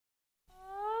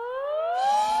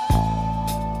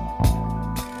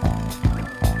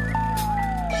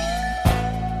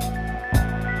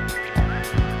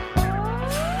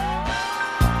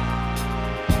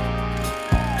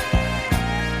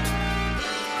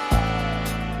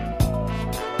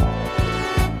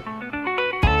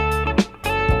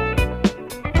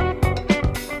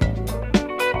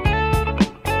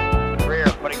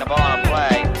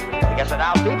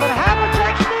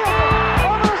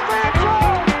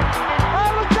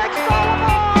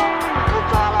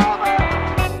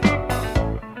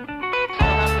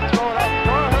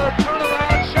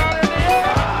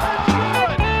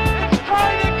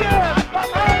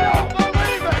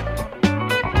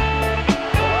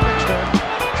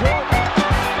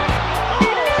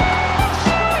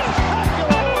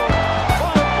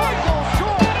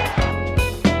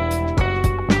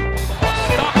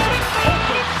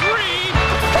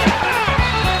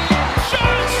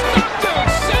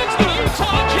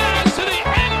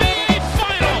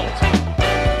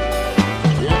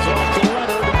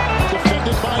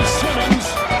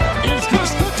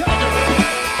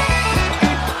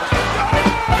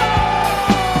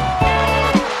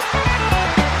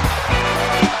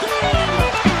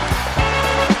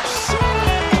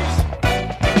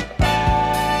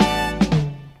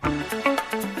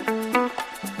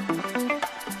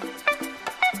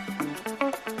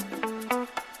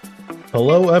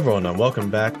Hello, everyone, and welcome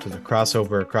back to the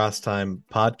Crossover Across Time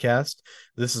podcast.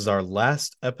 This is our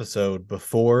last episode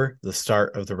before the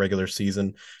start of the regular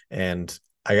season, and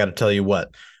I got to tell you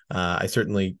what, I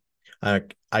certainly, I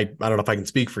don't know if I can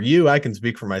speak for you. I can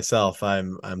speak for myself.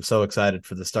 I'm so excited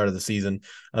for the start of the season.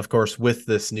 Of course, with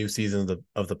this new season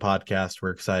of the podcast, we're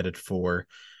excited for.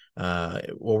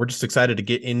 We're just excited to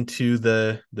get into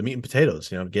the meat and potatoes.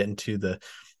 Get into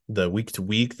the week to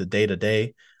week, the day to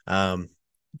day.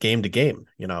 Game to game.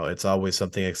 It's always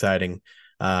something exciting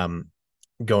going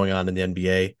on in the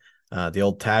NBA. The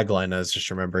old tagline I was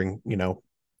just remembering,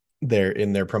 they're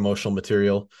in their promotional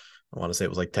material. I want to say it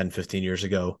was like 10, 15 years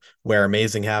ago, where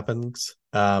amazing happens.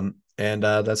 And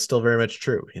that's still very much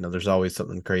true. There's always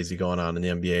something crazy going on in the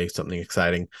NBA, something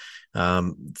exciting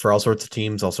for all sorts of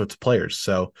teams, all sorts of players.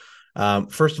 So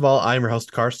first of all, I'm your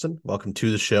host, Karston. Welcome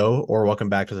to the show, or welcome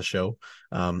back to the show.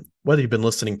 Whether you've been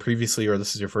listening previously or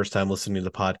this is your first time listening to the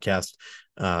podcast,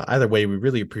 either way, we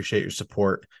really appreciate your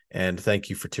support and thank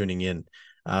you for tuning in.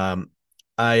 I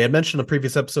had mentioned in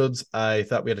previous episodes, I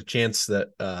thought we had a chance that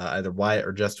either Wyatt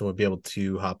or Justin would be able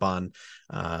to hop on.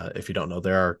 If you don't know,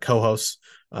 there are co-hosts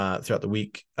throughout the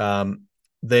week.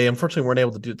 They unfortunately weren't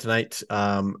able to do it tonight.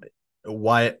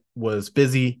 Wyatt was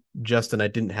busy. Justin, I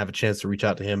didn't have a chance to reach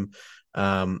out to him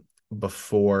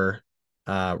before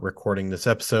recording this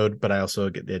episode, but I also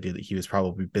get the idea that he was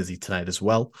probably busy tonight as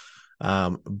well.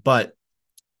 But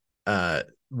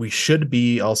we should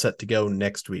be all set to go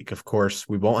next week. Of course,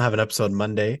 we won't have an episode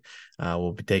Monday.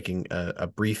 We'll be taking a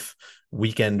brief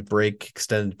weekend break,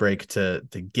 extended break to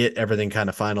get everything kind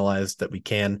of finalized that we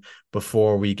can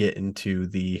before we get into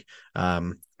the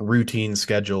routine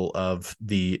schedule of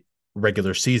the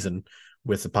regular season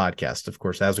with the podcast. Of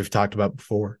course, as we've talked about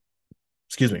before,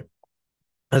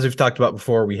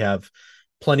 we have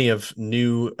plenty of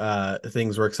new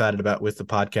things we're excited about with the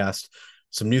podcast.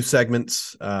 Some new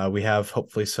segments. We have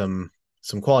hopefully some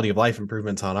quality of life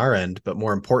improvements on our end, but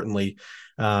more importantly,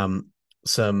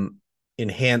 some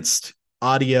enhanced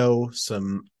audio,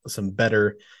 some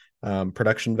better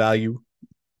production value.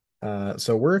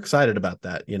 So we're excited about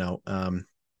that,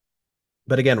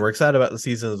 but again, we're excited about the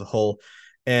season as a whole.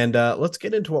 And let's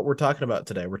get into what we're talking about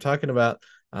today. We're talking about,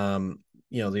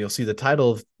 you'll see the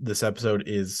title of this episode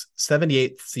is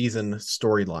 78th season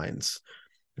storylines.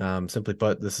 Simply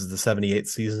put, this is the 78th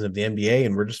season of the NBA,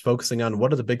 and we're just focusing on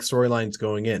what are the big storylines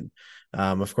going in.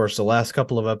 Of course, the last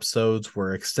couple of episodes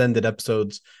were extended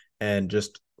episodes and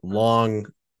just long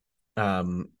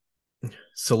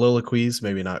soliloquies,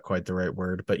 maybe not quite the right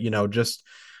word, but, just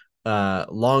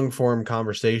long form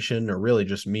conversation, or really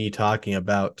just me talking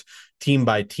about team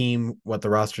by team, what the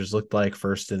rosters looked like,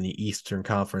 first in the Eastern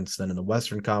Conference, then in the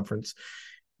Western Conference.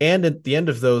 And at the end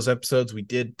of those episodes, we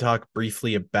did talk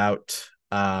briefly about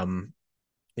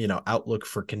outlook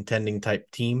for contending type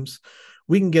teams.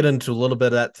 We can get into a little bit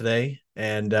of that today,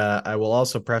 and I will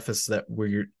also preface that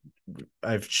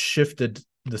I've shifted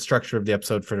the structure of the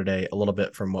episode for today a little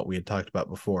bit from what we had talked about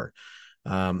before.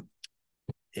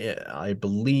 I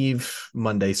believe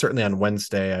Monday, certainly on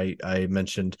Wednesday, I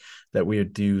mentioned that we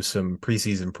would do some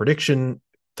preseason prediction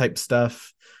type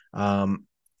stuff. And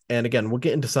again, we'll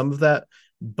get into some of that,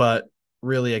 but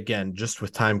really, again, just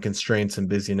with time constraints and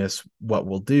busyness, what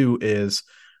we'll do is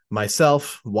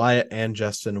myself, Wyatt, and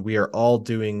Justin, we are all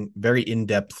doing very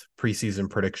in-depth preseason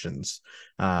predictions,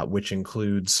 which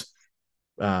includes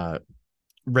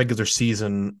regular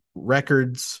season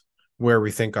records, where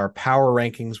we think our power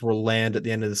rankings will land at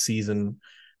the end of the season,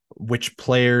 which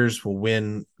players will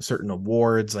win certain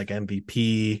awards like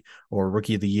MVP or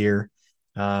Rookie of the Year.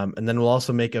 And then we'll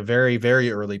also make a very,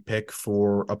 very early pick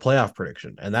for a playoff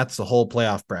prediction. And that's the whole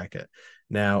playoff bracket.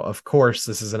 Now, of course,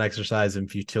 this is an exercise in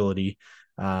futility.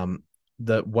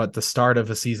 What the start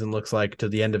of a season looks like to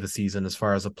the end of a season as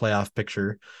far as a playoff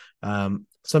picture.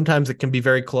 Sometimes it can be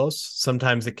very close.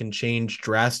 Sometimes it can change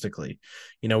drastically.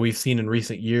 We've seen in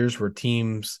recent years where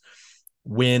teams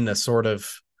win a sort of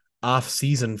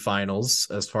off-season finals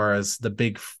as far as the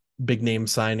big name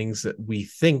signings that we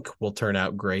think will turn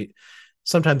out great.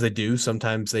 Sometimes they do.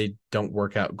 Sometimes they don't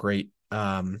work out great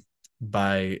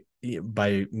by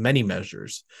many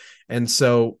measures. And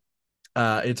so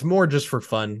it's more just for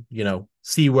fun,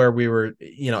 see where we were,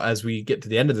 as we get to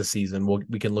the end of the season,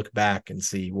 we can look back and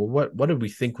see, well, what did we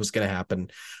think was going to happen?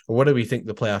 Or what did we think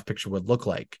the playoff picture would look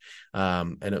like?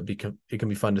 And it can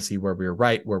be fun to see where we were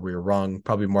right, where we were wrong,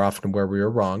 probably more often where we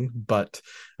were wrong. But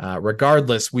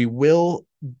regardless, we will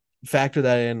factor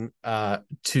that in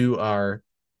to our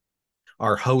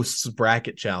host's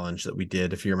bracket challenge that we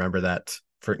did, if you remember that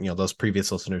for those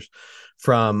previous listeners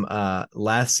from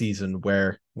last season,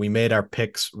 where we made our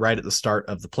picks right at the start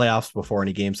of the playoffs before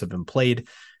any games have been played,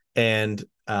 and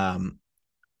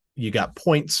you got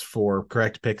points for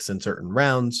correct picks in certain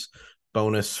rounds,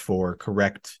 bonus for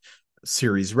correct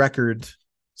series record,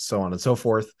 so on and so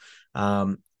forth.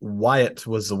 Wyatt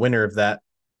was the winner of that,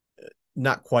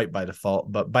 not quite by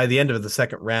default, but by the end of the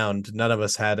second round, none of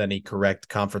us had any correct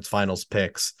conference finals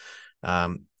picks,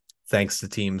 thanks to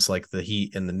teams like the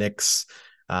Heat and the Knicks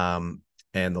and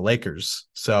the Lakers.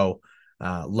 So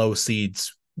low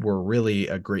seeds were really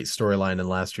a great storyline in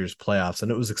last year's playoffs,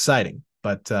 and it was exciting.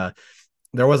 But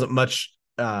there wasn't much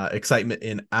excitement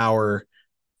in our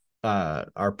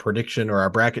prediction or our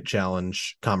bracket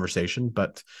challenge conversation.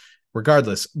 But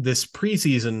regardless, this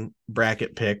preseason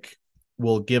bracket pick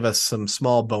will give us some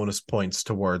small bonus points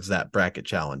towards that bracket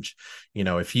challenge.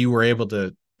 If you were able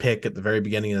to pick at the very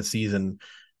beginning of the season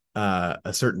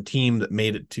a certain team that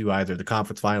made it to either the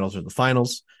conference finals or the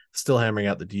finals, still hammering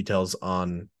out the details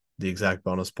on the exact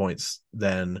bonus points,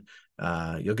 then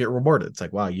you'll get rewarded. It's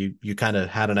like, wow, you kind of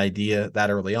had an idea that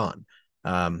early on.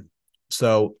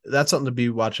 So that's something to be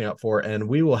watching out for. And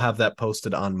we will have that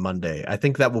posted on Monday. I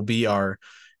think that will be our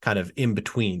kind of in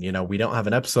between. We don't have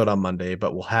an episode on Monday,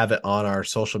 but we'll have it on our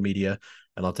social media.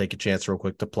 And I'll take a chance real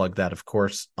quick to plug that, of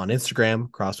course, on Instagram,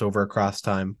 crossover across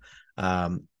time.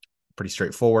 Pretty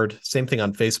straightforward. Same thing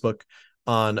on Facebook.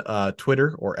 On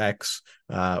Twitter or X,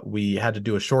 we had to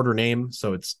do a shorter name.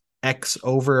 So it's X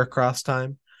over across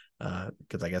time.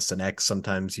 Because I guess an X,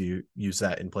 sometimes you use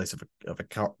that in place of a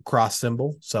cross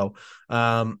symbol. So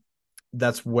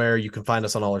that's where you can find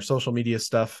us on all our social media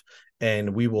stuff.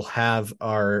 And we will have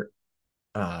our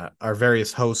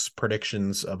various hosts'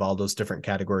 predictions of all those different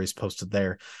categories posted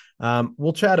there.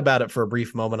 We'll chat about it for a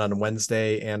brief moment on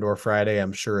Wednesday and or Friday,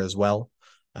 I'm sure, as well,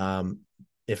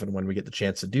 if and when we get the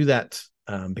chance to do that,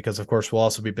 because, of course, we'll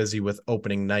also be busy with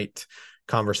opening night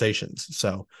conversations.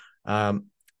 So,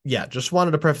 just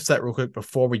wanted to preface that real quick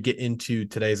before we get into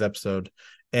today's episode.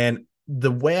 And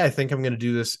the way I think I'm going to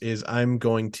do this is I'm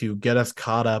going to get us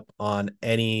caught up on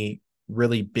any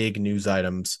really big news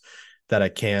items that I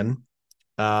can.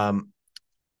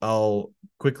 I'll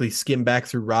quickly skim back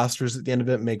through rosters at the end of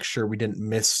it, make sure we didn't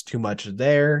miss too much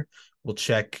there. We'll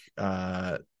check,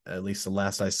 at least the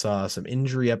last I saw, some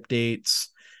injury updates.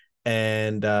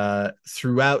 And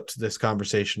throughout this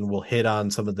conversation, we'll hit on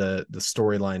some of the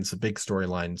storylines, the big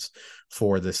storylines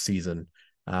for this season.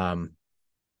 And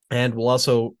we'll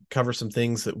also cover some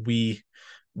things that we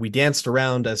danced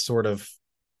around as sort of,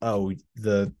 we're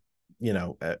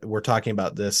talking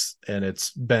about this, and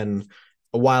it's been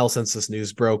a while since this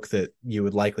news broke that you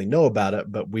would likely know about it,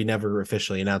 but we never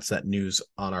officially announced that news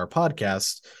on our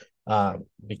podcast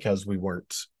because we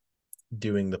weren't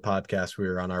doing the podcast. We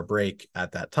were on our break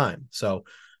at that time. So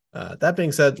that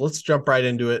being said, let's jump right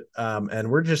into it. And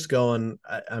we're just going,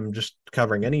 I'm just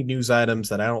covering any news items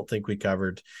that I don't think we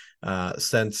covered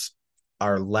since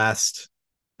our last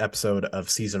episode of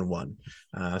season 1,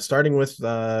 starting with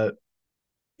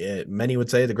many would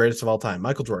say the greatest of all time,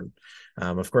 Michael Jordan.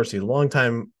 Of course, he's a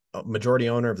longtime majority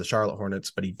owner of the Charlotte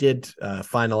Hornets, but he did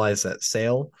finalize that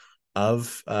sale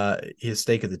of his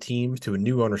stake of the team to a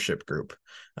new ownership group.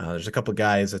 There's a couple of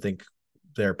guys, I think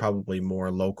they're probably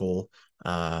more local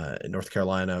in North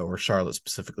Carolina or Charlotte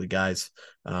specifically guys.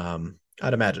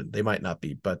 I'd imagine they might not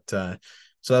be, but so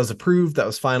that was approved, that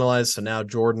was finalized. So now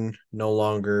Jordan no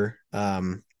longer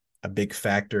a big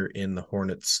factor in the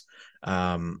Hornets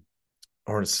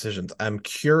decisions. I'm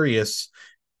curious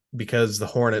because the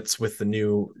Hornets, with the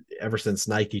new, ever since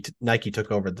Nike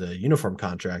took over the uniform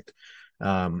contract,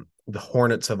 the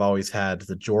Hornets have always had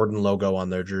the Jordan logo on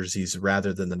their jerseys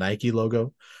rather than the Nike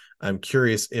logo. I'm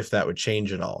curious if that would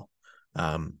change at all.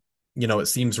 It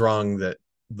seems wrong that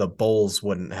the Bulls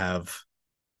wouldn't have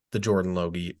the Jordan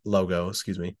logo,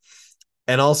 excuse me.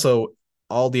 And also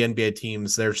all the NBA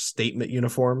teams, their statement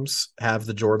uniforms have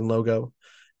the Jordan logo.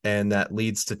 And that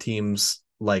leads to teams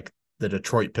like the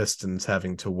Detroit Pistons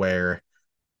having to wear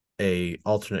a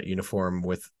alternate uniform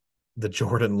with the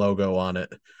Jordan logo on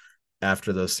it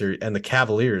after those series, and the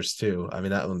Cavaliers too. I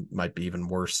mean, that one might be even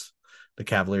worse. The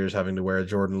Cavaliers having to wear a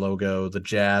Jordan logo, the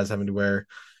Jazz having to wear.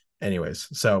 Anyways,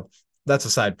 so that's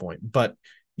a side point. But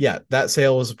yeah, that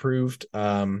sale was approved.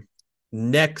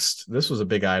 Next, this was a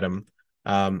big item.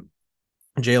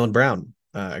 Jaylen Brown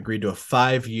agreed to a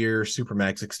 5-year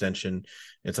Supermax extension.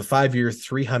 It's a 5-year,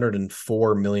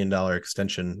 $304 million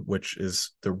extension, which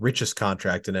is the richest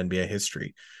contract in NBA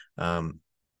history.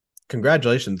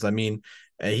 Congratulations. I mean,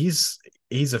 he's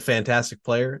a fantastic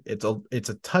player. It's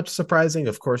a touch surprising.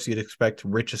 Of course, you'd expect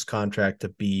richest contract to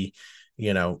be,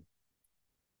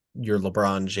 your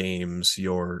LeBron James,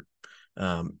 your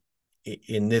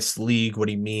in this league, what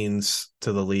he means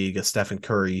to the league, a Stephen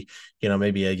Curry,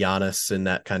 maybe a Giannis in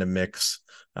that kind of mix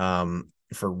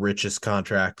for richest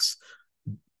contracts,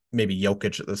 maybe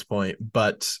Jokic at this point.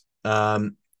 But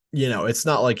it's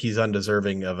not like he's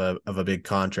undeserving of a big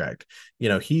contract.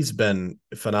 He's been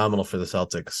phenomenal for the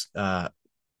Celtics.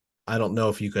 I don't know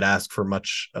if you could ask for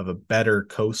much of a better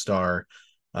co-star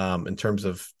in terms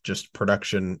of just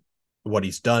production, what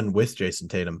he's done with Jason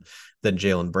Tatum than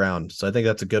Jaylen Brown. So I think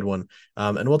that's a good one.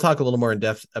 And we'll talk a little more in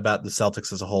depth about the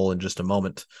Celtics as a whole in just a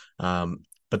moment.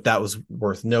 But that was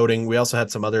worth noting. We also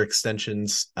had some other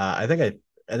extensions. I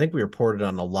think we reported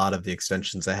on a lot of the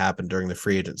extensions that happened during the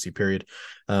free agency period.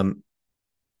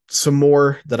 Some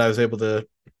more that I was able to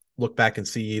look back and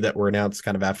see that were announced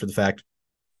kind of after the fact.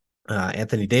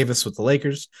 Anthony Davis with the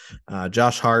Lakers,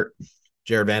 Josh Hart,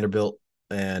 Jared Vanderbilt,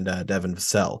 and Devin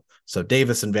Vassell. So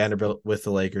Davis and Vanderbilt with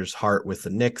the Lakers, Hart with the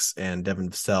Knicks, and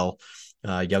Devin Vassell,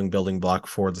 young building block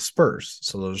for the Spurs.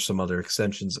 So those are some other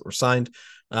extensions that were signed.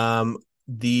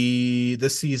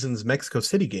 This season's Mexico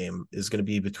City game is going to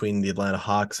be between the Atlanta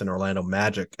Hawks and Orlando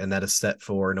Magic, and that is set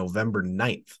for November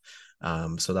 9th.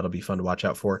 So that'll be fun to watch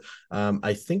out for.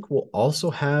 I think we'll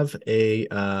also have a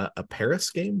Paris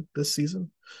game this season.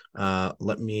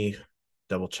 Let me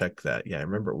double check that. Yeah, I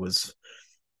remember it was.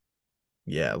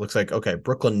 Yeah, it looks like, okay,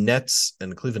 Brooklyn Nets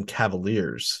and Cleveland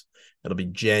Cavaliers. It'll be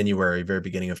January, very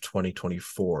beginning of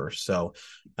 2024. So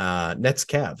Nets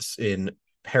Cavs in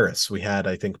Paris. We had,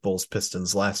 I think, Bulls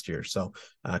Pistons last year. So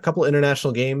a couple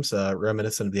international games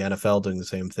reminiscent of the NFL doing the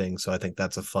same thing. So I think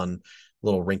that's a fun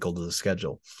little wrinkle to the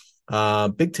schedule.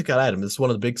 Big ticket item. This is one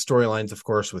of the big storylines, of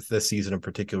course, with this season in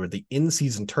particular, the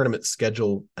in-season tournament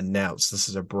schedule announced. This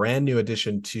is a brand new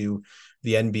addition to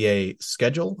the NBA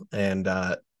schedule and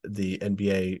the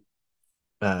NBA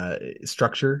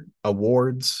structure,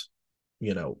 awards,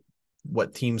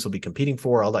 what teams will be competing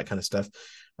for, all that kind of stuff.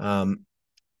 And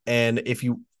if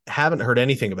you haven't heard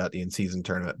anything about the in-season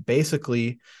tournament,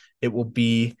 basically it will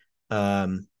be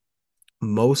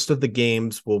most of the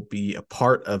games will be a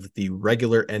part of the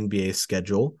regular NBA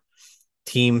schedule.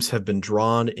 Teams have been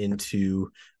drawn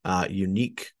into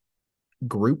unique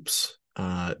groups.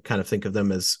 Kind of think of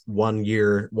them as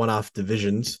one-off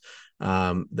divisions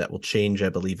that will change, I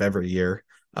believe, every year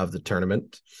of the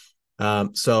tournament.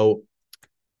 So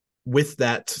with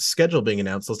that schedule being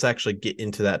announced, let's actually get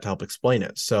into that to help explain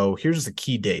it. So here's the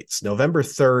key dates. November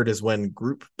 3rd is when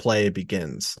group play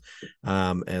begins.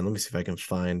 And let me see if I can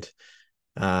find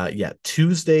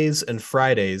Tuesdays and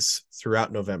Fridays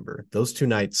throughout November. Those two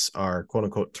nights are quote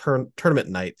unquote tournament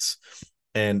nights.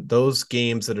 And those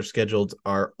games that are scheduled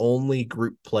are only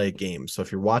group play games. So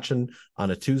if you're watching on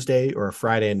a Tuesday or a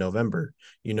Friday in November,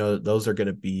 those are going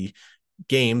to be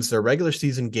games. They're regular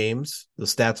season games. The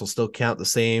stats will still count the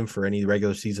same for any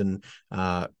regular season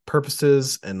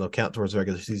purposes, and they'll count towards the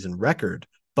regular season record,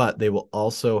 but they will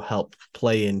also help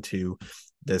play into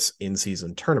this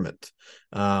in-season tournament.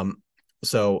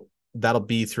 So that'll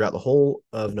be throughout the whole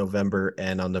of November,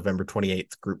 and on November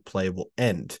 28th, group play will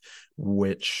end,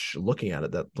 which, looking at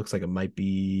it, that looks like it might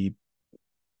be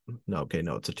no,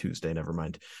 it's a Tuesday, never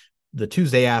mind. The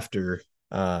Tuesday after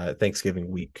Thanksgiving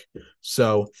week.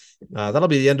 So that'll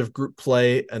be the end of group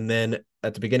play, and then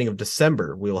at the beginning of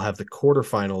December, we will have the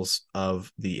quarterfinals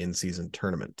of the in-season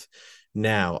tournament.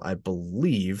 Now, I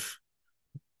believe,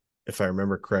 if I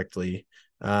remember correctly,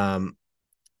 the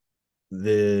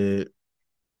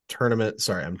tournament,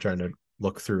 sorry, I'm trying to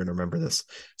look through and remember this.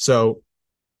 So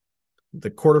the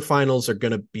quarterfinals are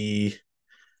going to be,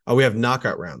 we have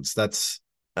knockout rounds. That's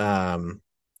the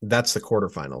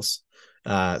quarterfinals.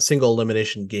 Single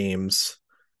elimination games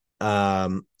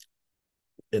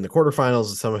in the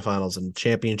quarterfinals, the semifinals, and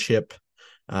championship.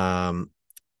 8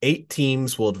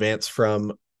 teams will advance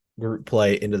from group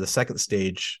play into the second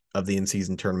stage of the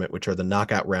in-season tournament, which are the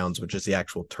knockout rounds, which is the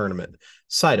actual tournament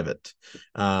side of it.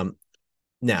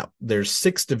 Now, there's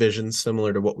 6 divisions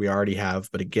similar to what we already have,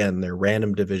 but again, they're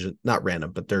not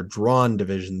random, but they're drawn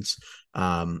divisions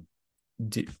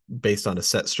based on a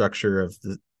set structure of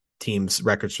the teams'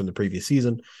 records from the previous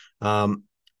season.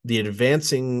 The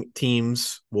advancing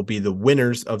teams will be the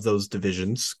winners of those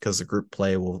divisions, because the group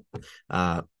play will,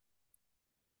 I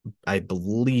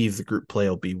believe the group play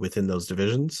will be within those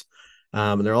divisions.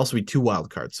 And there'll also be 2 wild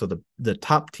cards. So the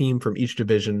top team from each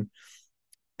division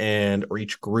or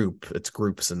each group, it's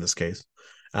groups in this case.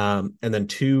 And then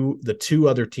the 2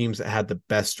 other teams that had the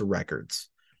best records.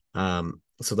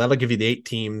 So that'll give you the 8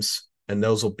 teams, and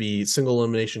those will be single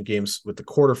elimination games with the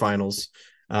quarterfinals,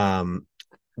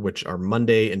 which are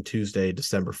Monday and Tuesday,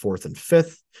 December 4th and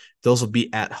 5th. Those will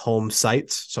be at home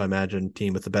sites. So I imagine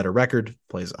team with a better record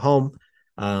plays at home.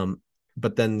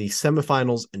 But then the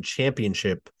semifinals and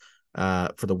championship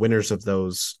for the winners of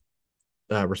those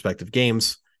respective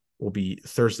games will be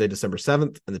Thursday, December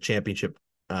 7th, and the championship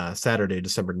Saturday,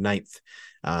 December 9th.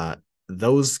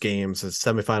 Those games, the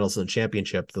semifinals and the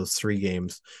championship, those three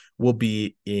games will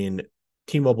be in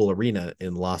T-Mobile Arena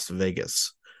in Las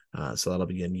Vegas. So that'll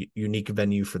be a unique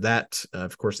venue for that.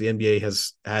 Of course, the NBA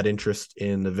has had interest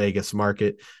in the Vegas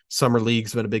market. Summer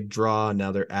League's been a big draw.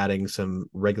 Now they're adding some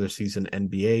regular season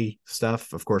NBA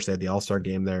stuff. Of course, they had the All-Star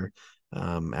game there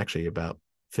actually about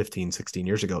 15, 16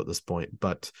 years ago at this point.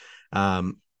 But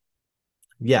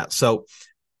yeah, so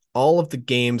all of the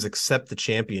games except the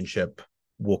championship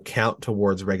will count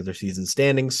towards regular season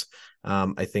standings.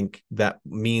 I think that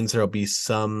means there'll be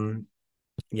some,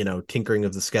 tinkering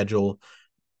of the schedule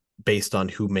based on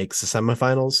who makes the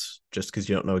semifinals, just because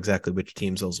you don't know exactly which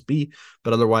teams those will be,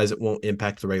 but otherwise it won't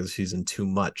impact the regular season too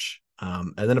much.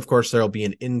 And then of course there will be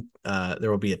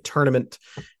a tournament,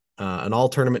 an all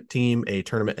tournament team, a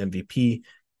tournament MVP,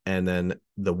 and then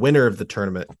the winner of the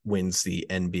tournament wins the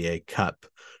NBA Cup.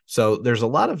 So there's a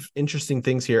lot of interesting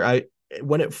things here.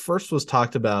 When it first was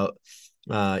talked about,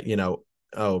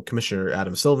 Commissioner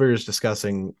Adam Silver is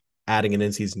discussing adding an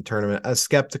in-season tournament, I was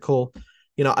skeptical.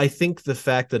 I think the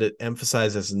fact that it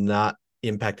emphasizes not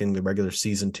impacting the regular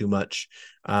season too much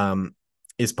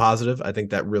is positive. I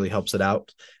think that really helps it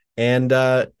out. And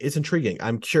it's intriguing.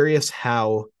 I'm curious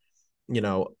how,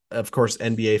 of course,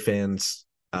 NBA fans,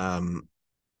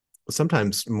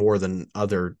 sometimes more than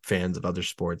other fans of other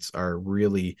sports, are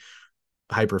really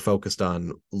hyper focused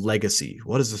on legacy.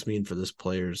 What does this mean for this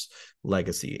player's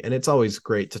legacy? And it's always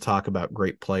great to talk about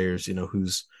great players,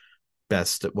 who's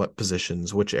best at what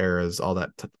positions, which eras, all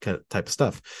that type of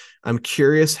stuff. I'm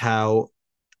curious how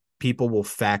people will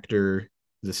factor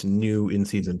this new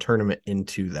in-season tournament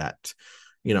into that.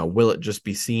 Will it just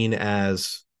be seen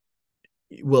as,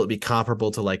 will it be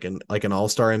comparable to like an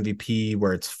all-star MVP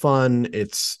where it's fun,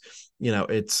 it's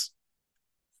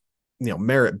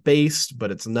merit based,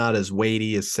 but it's not as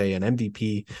weighty as say an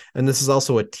MVP. And this is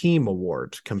also a team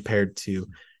award compared to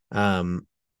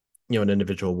an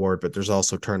individual award, but there's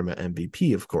also tournament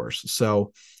MVP, of course.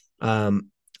 So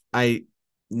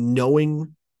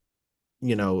knowing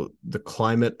the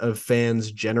climate of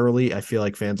fans generally, I feel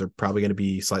like fans are probably going to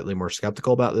be slightly more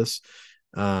skeptical about this.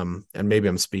 And maybe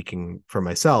I'm speaking for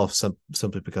myself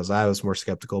simply because I was more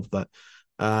skeptical, but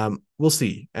we'll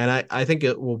see. And I think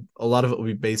a lot of it will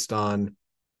be based on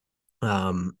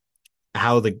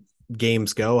how the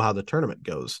games go, how the tournament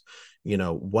goes,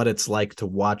 what it's like to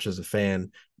watch as a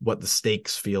fan, what the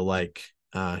stakes feel like,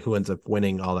 who ends up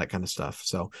winning, all that kind of stuff.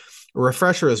 So a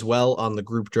refresher as well on the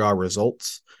group draw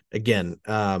results. Again,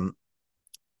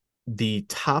 the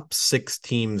top 6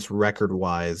 teams record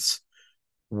wise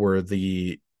were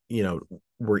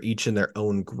were each in their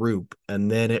own group, and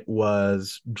then it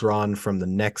was drawn from the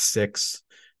next 6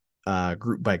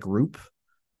 group by group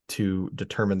to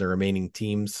determine the remaining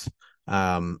teams.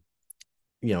 It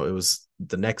was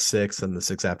the next 6 and the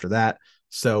 6 after that.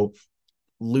 So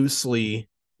loosely,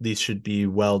 these should be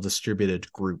well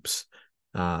distributed groups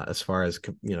as far as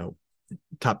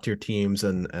top tier teams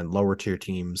and lower tier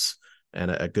teams,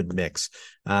 and a good mix.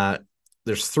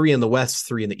 There's 3 in the West,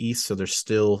 3 in the East, so there's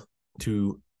still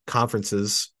 2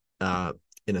 conferences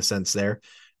in a sense there.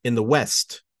 In the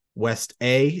West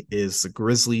A is the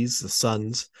Grizzlies, the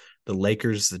Suns, the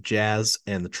Lakers, the Jazz,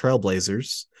 and the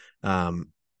Trailblazers. A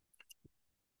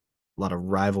lot of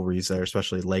rivalries there,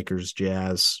 especially Lakers,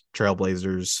 Jazz,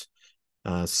 Trailblazers,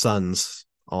 Suns,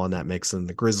 all in that mix. And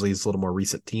the Grizzlies, a little more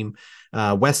recent team.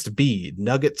 West B,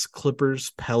 Nuggets,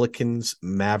 Clippers, Pelicans,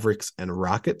 Mavericks, and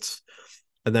Rockets.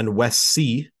 And then West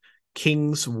C,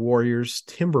 Kings, Warriors,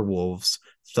 Timberwolves,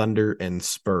 Thunder, and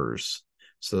Spurs.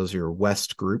 So those are your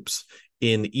West groups.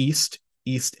 In East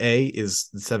A is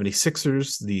the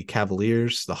 76ers, the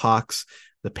Cavaliers, the Hawks,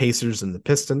 the Pacers, and the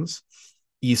Pistons.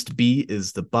 East B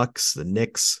is the Bucks, the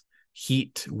Knicks,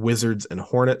 Heat, Wizards, and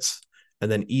Hornets.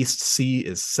 And then East C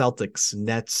is Celtics,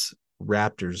 Nets,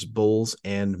 Raptors, Bulls,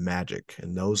 and Magic.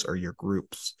 And those are your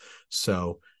groups.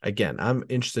 So again, I'm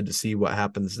interested to see what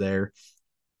happens there.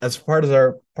 As part of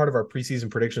our preseason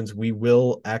predictions, we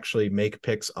will actually make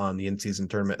picks on the in-season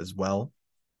tournament as well.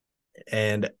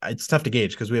 And it's tough to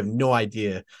gauge because we have no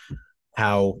idea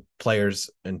how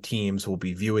players and teams will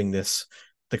be viewing this,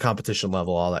 the competition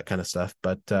level, all that kind of stuff.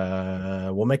 But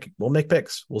we'll make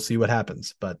picks. We'll see what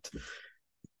happens. But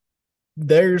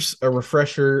there's a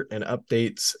refresher and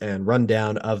updates and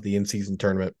rundown of the in-season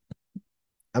tournament.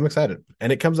 I'm excited,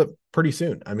 and it comes up pretty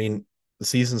soon. I mean, the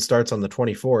season starts on the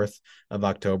 24th of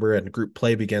October and group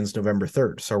play begins November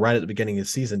 3rd. So right at the beginning of the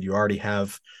season, you already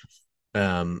have,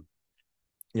 um,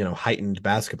 heightened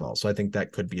basketball. So I think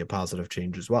that could be a positive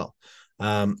change as well.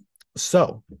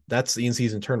 So that's the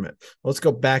in-season tournament. Let's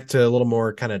go back to a little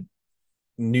more kind of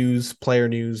news, player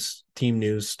news, team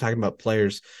news, talking about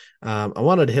players. I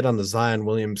wanted to hit on the Zion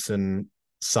Williamson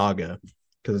saga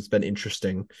because it's been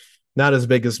interesting. Not as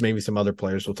big as maybe some other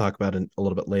players we'll talk about in a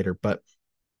little bit later, but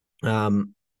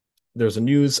there's a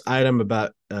news item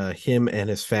about him and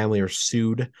his family are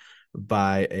sued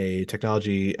by a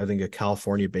technology, I think a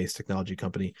California-based technology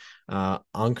company,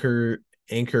 Anchor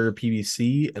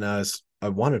PBC, and I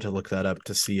wanted to look that up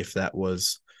to see if that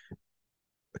was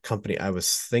the company I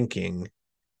was thinking.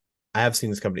 I have seen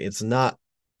this company. It's not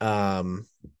the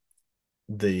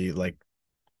like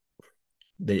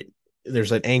they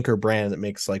there's an Anchor brand that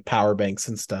makes like power banks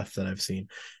and stuff that I've seen.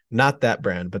 Not that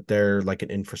brand, but they're like an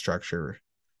infrastructure.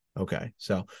 Okay.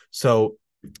 So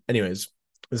anyways,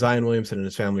 Zion Williamson and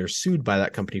his family are sued by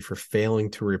that company for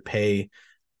failing to repay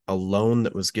a loan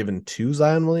that was given to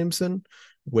Zion Williamson,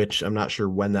 which I'm not sure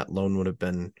when that loan would have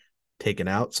been taken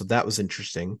out. So that was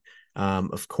interesting.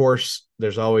 Of course,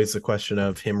 there's always the question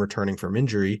of him returning from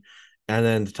injury. And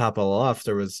then to top it all off,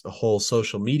 there was a whole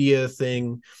social media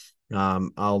thing.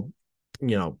 I'll,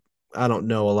 you know, I don't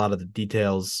know a lot of the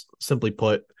details. Simply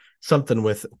put, something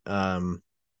with a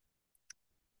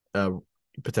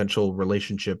potential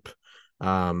relationship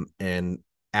and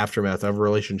aftermath of a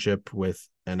relationship with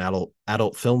an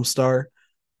adult film star.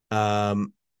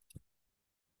 Um,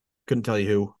 couldn't tell you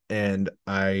who, and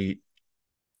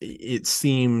it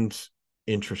seemed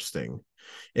interesting,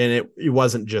 and it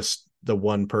wasn't just the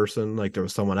one person, like there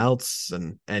was someone else.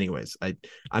 And anyways,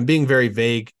 I'm being very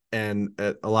vague, and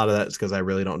a lot of that is because I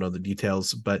really don't know the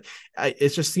details, but it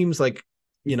just seems like,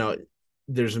 you know,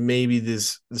 there's maybe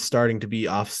this starting to be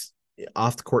off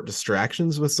the court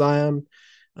distractions with Zion.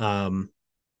 um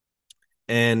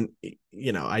and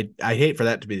I hate for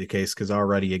that to be the case, because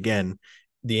already again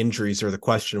the injuries are the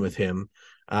question with him.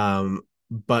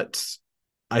 But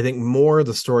I think more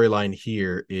the storyline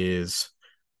here is,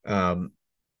 um,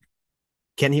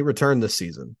 can he return this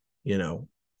season?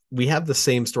 We have the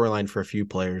same storyline for a few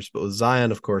players, but with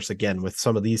Zion, of course, again, with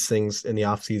some of these things in the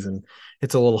offseason,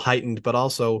 it's a little heightened, but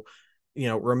also,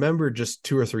 remember just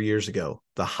 2 or 3 years ago,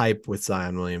 the hype with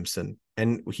Zion Williamson.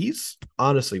 And he's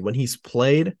honestly, when he's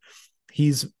played,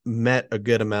 he's met a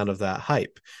good amount of that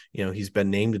hype. He's been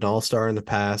named an all-star in the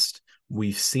past.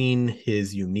 We've seen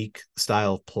his unique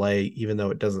style of play, even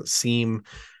though it doesn't seem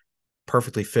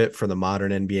perfectly fit for the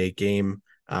modern NBA game.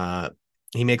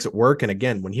 He makes it work. And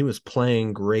again, when he was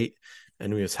playing great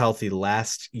and he was healthy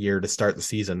last year to start the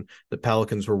season, the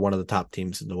Pelicans were one of the top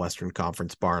teams in the Western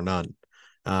Conference, bar none.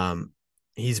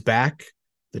 He's back.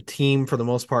 The team, for the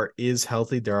most part, is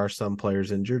healthy. There are some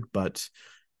players injured, but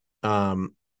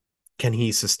can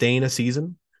he sustain a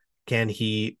season? Can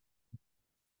he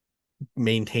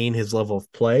maintain his level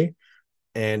of play?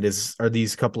 And are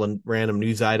these couple of random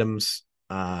news items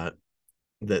that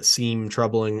seem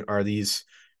troubling, are these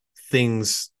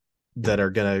things that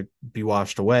are going to be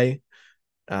washed away?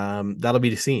 That'll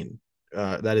be seen.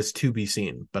 That is to be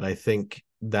seen. But I think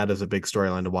that is a big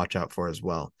storyline to watch out for as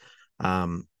well.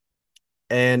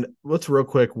 And let's real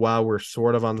quick, while we're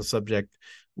sort of on the subject,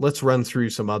 let's run through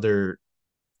some other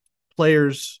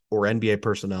players or NBA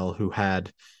personnel who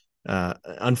had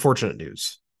unfortunate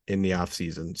news in the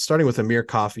offseason, starting with Amir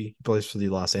Coffey. He plays for the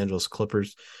Los Angeles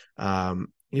Clippers.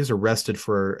 He was arrested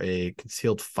for a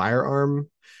concealed firearm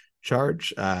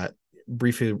charge.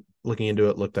 Briefly looking into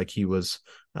it, looked like he was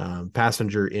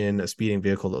passenger in a speeding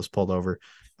vehicle that was pulled over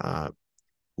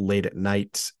late at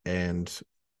night, and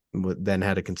then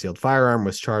had a concealed firearm,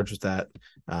 was charged with that.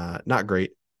 Not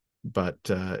great, but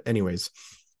anyways,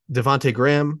 Devontae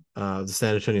Graham, the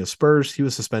San Antonio Spurs, he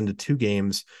was suspended 2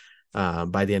 games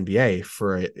by the NBA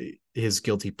for his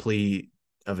guilty plea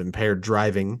of impaired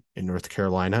driving in North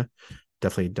Carolina.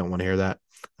 Definitely don't want to hear that.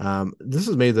 This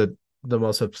is maybe the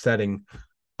most upsetting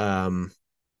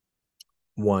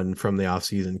one from the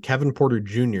offseason. Kevin Porter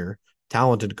Jr.,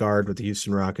 talented guard with the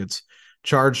Houston Rockets,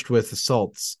 charged with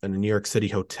assaults in a New York City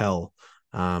hotel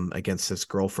against his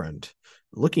girlfriend.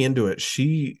 Looking into it,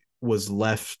 she was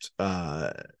left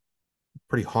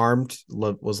pretty harmed,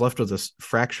 was left with a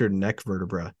fractured neck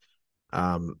vertebra.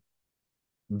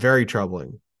 Very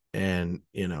troubling. And,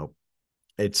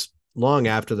 it's long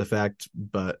after the fact,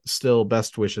 but still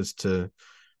best wishes to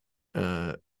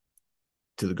the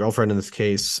girlfriend in this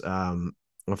case.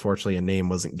 Unfortunately, a name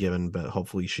wasn't given, but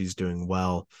hopefully she's doing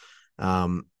well.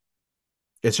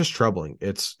 It's just troubling.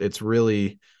 It's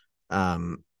really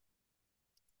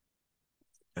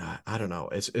I don't know.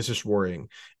 It's just worrying.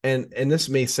 And this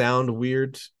may sound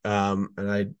weird.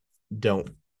 And don't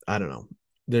I don't know.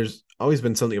 There's always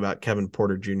been something about Kevin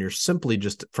Porter Jr. simply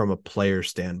just from a player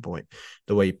standpoint,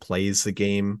 the way he plays the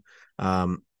game.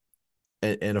 Um,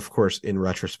 and of course, in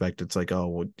retrospect, it's like, oh,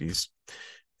 well, he's,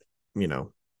 you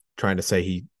know, trying to say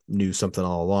he knew something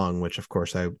all along, which of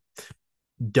course I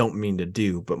don't mean to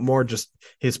do, but more just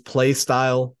his play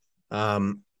style.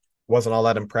 Wasn't all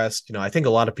that impressed. I think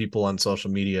a lot of people on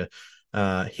social media,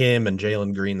 him and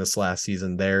Jalen Green this last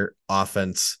season, their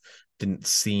offense didn't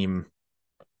seem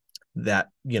that,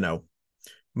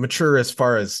 mature as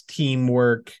far as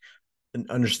teamwork and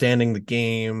understanding the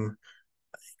game,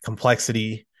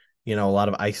 complexity, a lot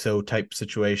of ISO type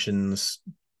situations,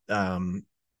 um,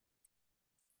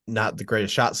 not the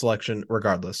greatest shot selection,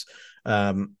 regardless.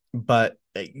 But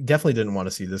I definitely didn't want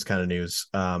to see this kind of news.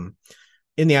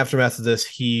 In the aftermath of this,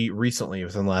 he recently,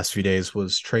 within the last few days,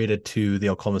 was traded to the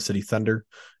Oklahoma City Thunder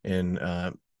in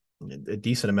a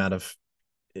decent amount of.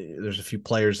 There's a few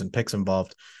players and picks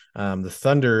involved. The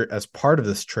Thunder, as part of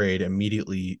this trade,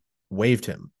 immediately waived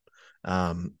him.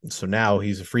 So now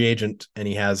he's a free agent, and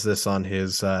he has this on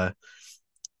his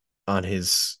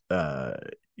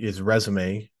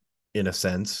resume, in a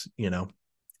sense.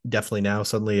 Definitely now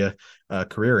suddenly a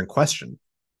career in question,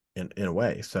 in a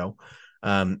way. So,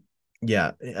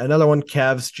 yeah, another one.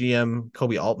 Cavs GM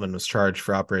Kobe Altman was charged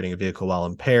for operating a vehicle while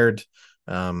impaired.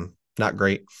 Not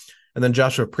great. And then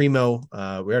Joshua Primo, we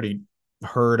already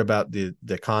heard about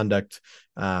the conduct.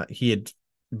 He had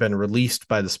been released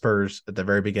by the Spurs at the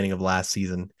very beginning of last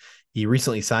season. He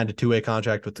recently signed a 2-way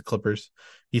contract with the Clippers.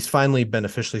 He's finally been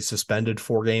officially suspended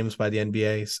 4 games by the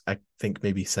NBA. I think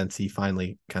maybe since he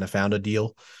finally kind of found a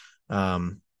deal.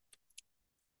 Anyway,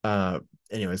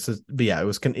 so, but yeah, it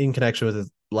was in connection with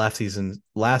his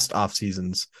last off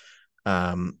season's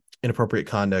inappropriate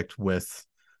conduct with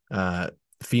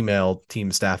female team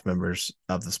staff members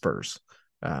of the Spurs.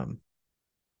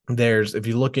 If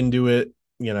you look into it,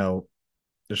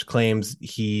 there's claims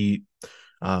the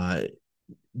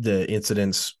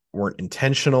incidents weren't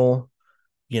intentional.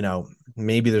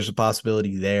 Maybe there's a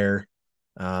possibility there.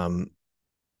 I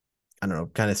don't know.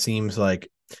 Kind of seems like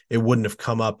it wouldn't have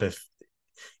come up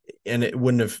and it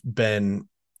wouldn't have been,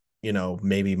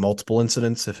 maybe multiple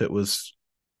incidents if it was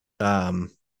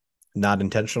not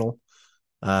intentional.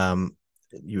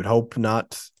 You would hope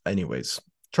not. Anyways,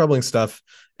 troubling stuff.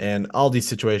 And all these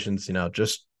situations,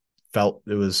 just felt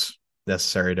it was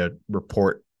necessary to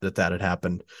report that had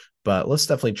happened. But let's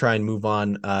definitely try and move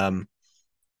on.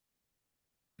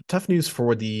 Tough news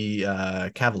for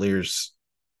the Cavaliers.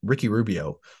 Ricky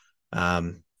Rubio,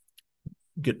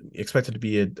 expected to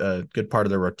be a good part of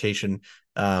their rotation.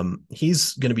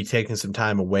 He's going to be taking some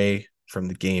time away from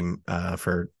the game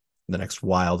for the next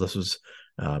while. This was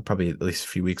probably at least a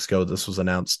few weeks ago. This was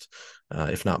announced,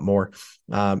 if not more.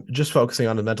 Just focusing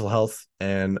on his mental health,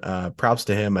 and props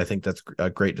to him. I think that's a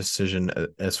great decision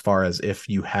as far as if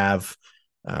you have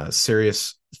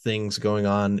serious things going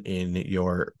on in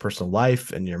your personal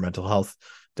life and your mental health.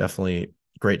 Definitely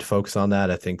great to focus on that.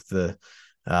 I think the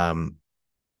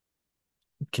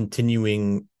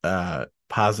continuing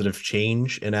positive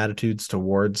change in attitudes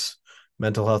towards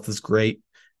mental health is great.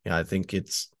 I think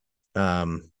it's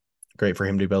great for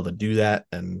him to be able to do that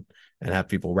and have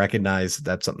people recognize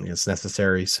that's something that's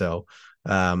necessary. So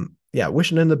yeah,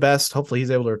 wishing him the best. Hopefully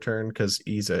he's able to return, because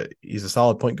he's a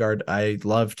solid point guard. I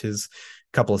loved his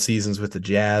couple of seasons with the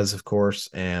Jazz, of course,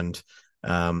 and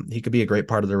he could be a great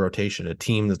part of the rotation, a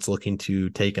team that's looking to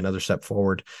take another step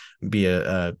forward, be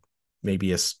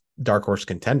maybe a dark horse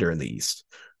contender in the East.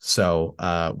 So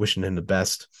wishing him the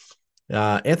best.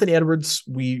 Anthony Edwards,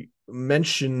 we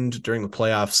mentioned during the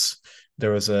playoffs,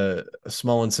 there was a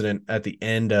small incident at the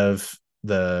end of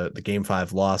the Game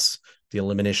 5 loss, the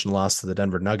elimination loss to the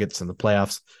Denver Nuggets in the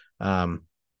playoffs. I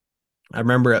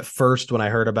remember at first when I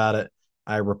heard about it,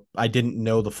 I didn't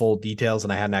know the full details,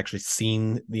 and I hadn't actually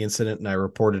seen the incident, and I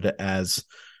reported it as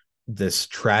this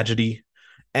tragedy.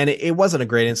 And it wasn't a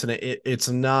great incident. It's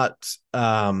not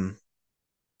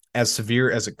as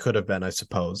severe as it could have been, I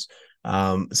suppose.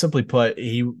 Simply put,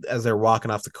 as they're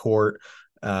walking off the court,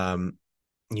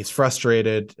 he's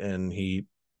frustrated, and he,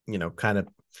 kind of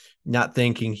not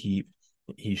thinking, he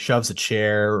shoves a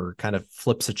chair or kind of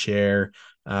flips a chair.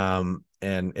 And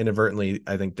inadvertently,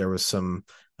 I think there was some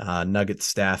Nugget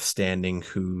staff standing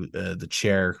who the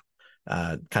chair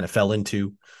kind of fell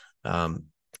into.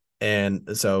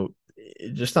 And so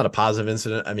just not a positive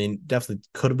incident. I mean, definitely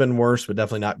could have been worse, but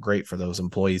definitely not great for those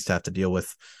employees to have to deal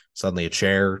with suddenly a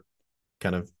chair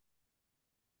kind of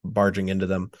barging into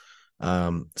them.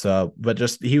 But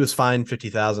just, he was fined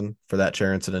 $50,000 for that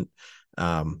chair incident.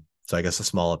 So I guess a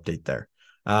small update there.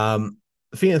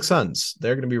 The Phoenix Suns,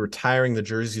 they're going to be retiring the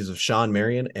jerseys of Sean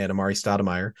Marion and Amari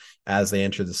Stoudemire as they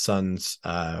enter the Suns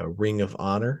Ring of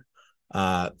Honor.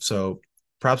 So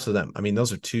props to them. I mean,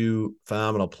 those are two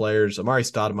phenomenal players. Amari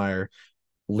Stoudemire,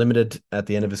 limited at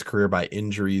the end of his career by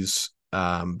injuries,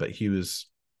 but he was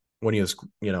when he was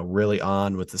really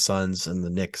on with the Suns and the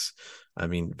Knicks. I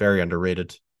mean, very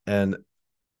underrated, and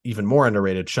even more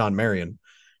underrated, Sean Marion.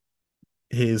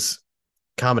 His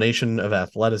combination of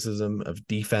athleticism, of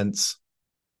defense,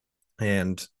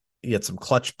 and he had some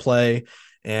clutch play,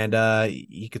 and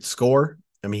he could score.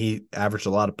 I mean, he averaged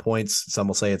a lot of points. Some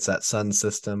will say it's that Sun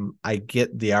system. I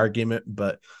get the argument,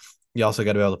 but you also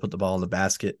got to be able to put the ball in the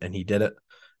basket, and he did it.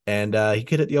 And he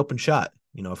could hit the open shot.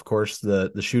 Of course,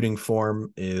 the shooting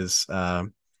form is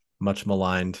much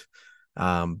maligned,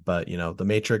 but the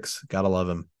Matrix, gotta love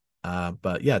him.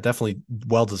 But yeah, definitely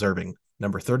well deserving.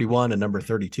 Number 31 and number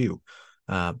 32,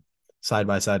 side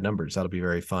by side numbers. That'll be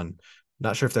very fun.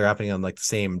 Not sure if they're happening on like the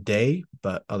same day,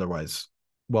 but otherwise,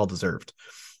 well deserved.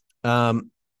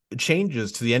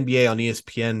 Changes to the NBA on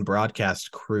ESPN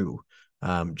broadcast crew.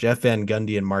 Jeff Van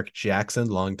Gundy and Mark Jackson,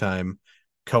 longtime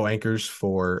co-anchors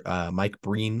for Mike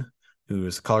Breen, who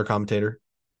is a color commentator,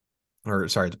 or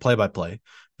sorry, the play-by-play.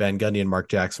 Van Gundy and Mark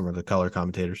Jackson were the color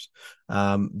commentators.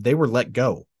 They were let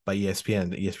go by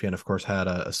ESPN. ESPN, of course, had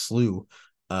a slew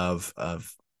of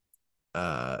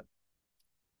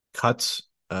cuts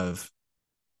of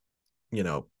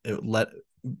let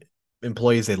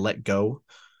employees they let go,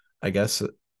 I guess,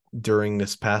 during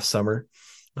this past summer.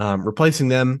 Replacing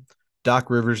them, Doc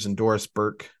Rivers and Doris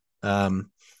Burke.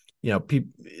 Some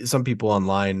people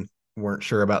online weren't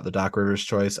sure about the Doc Rivers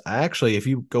choice. If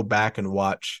you go back and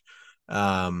watch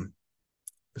some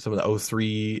of the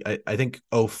 03, I think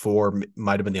 04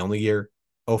 might have been the only year,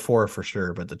 04 for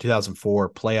sure, but the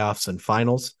 2004 playoffs and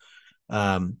finals,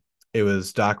 it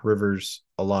was Doc Rivers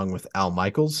along with Al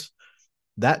Michaels.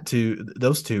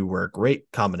 Those two were a great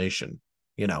combination,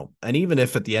 and even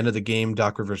if at the end of the game,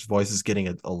 Doc Rivers' voice is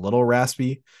getting a little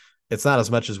raspy, it's not as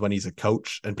much as when he's a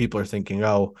coach and people are thinking,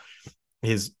 oh,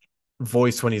 his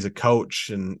voice when he's a coach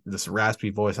and this raspy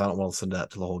voice, I don't want to listen to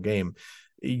that to the whole game.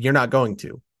 You're not going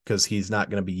to, because he's not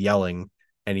going to be yelling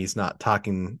and he's not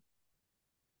talking.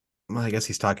 Well, I guess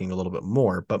he's talking a little bit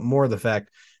more, but more the fact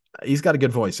he's got a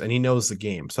good voice and he knows the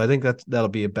game. So I think that'll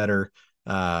be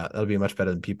that'll be much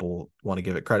better than people want to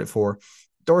give it credit for.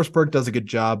 Doris Burke does a good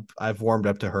job. I've warmed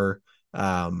up to her.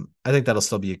 I think that'll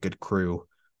still be a good crew.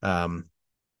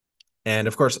 And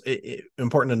of course,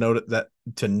 important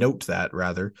to note that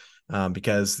rather,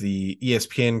 because the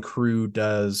ESPN crew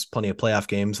does plenty of playoff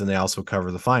games and they also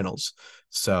cover the finals.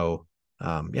 So,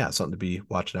 something to be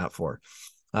watching out for.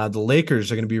 The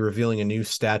Lakers are going to be revealing a new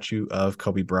statue of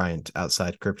Kobe Bryant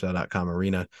outside Crypto.com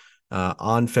Arena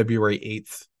on February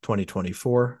 8th,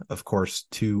 2024. Of course,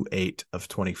 2/8 of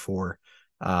 24.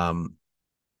 I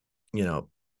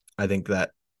think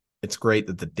that it's great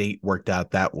that the date worked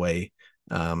out that way.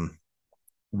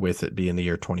 With it being the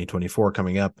year 2024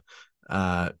 coming up,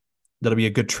 that'll be a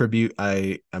good tribute.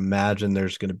 I imagine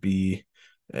there's going to be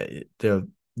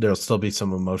there'll still be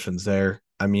some emotions there.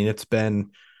 I mean, it's been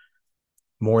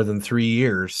more than 3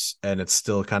 years, and it's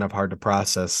still kind of hard to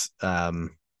process that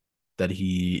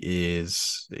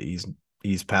he's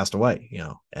passed away,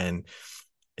 and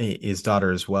his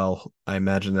daughter as well. I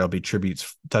imagine there'll be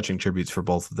touching tributes for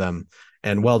both of them,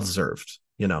 and well deserved.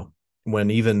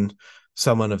 When even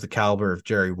someone of the caliber of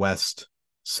Jerry West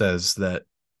says that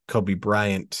Kobe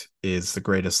Bryant is the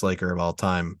greatest Laker of all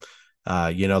time,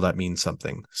 that means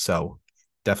something. So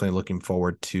definitely looking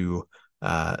forward to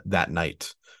that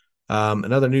night.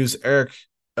 Another news,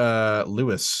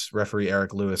 referee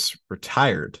Eric Lewis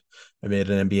retired amid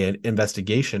an NBA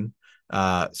investigation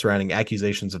surrounding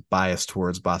accusations of bias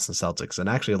towards Boston Celtics. And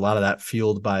actually a lot of that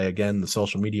fueled by, again, the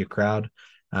social media crowd,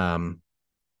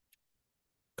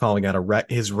 calling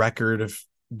out his record of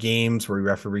games where he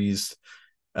referees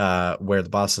where the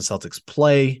Boston Celtics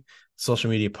play,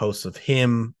 social media posts of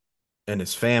him and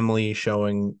his family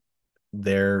showing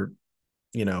them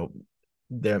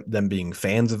being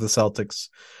fans of the Celtics.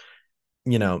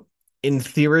 In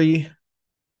theory,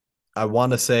 I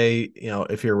want to say,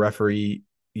 if you're a referee,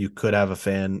 you could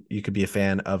be a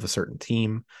fan of a certain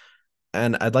team.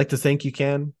 And I'd like to think you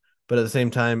can, but at the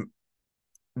same time,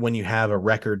 when you have a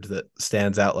record that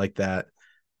stands out like that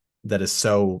is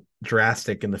so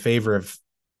drastic in the favor of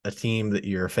a team that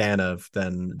you're a fan of,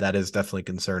 then that is definitely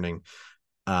concerning.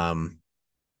 And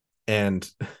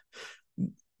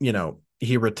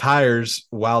he retires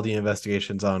while the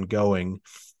investigation's ongoing.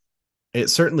 It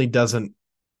certainly doesn't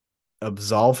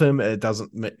absolve him. It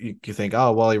doesn't. You think,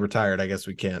 oh well, he retired. I guess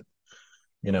we can't.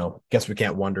 Guess we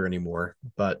can't wonder anymore.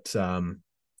 But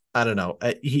I don't know.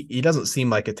 He doesn't seem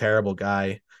like a terrible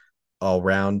guy all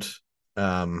round.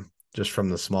 Just from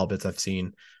the small bits I've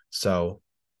seen. So,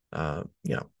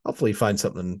 hopefully find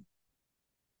something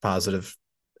positive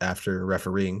after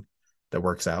refereeing that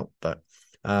works out. But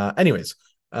anyways,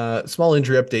 small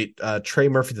injury update. Trey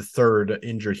Murphy III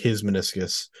injured his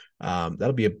meniscus.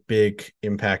 That'll be a big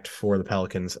impact for the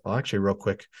Pelicans. I'll actually real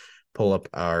quick pull up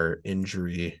our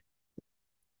injury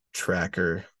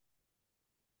tracker.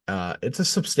 It's a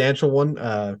substantial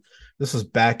one. This was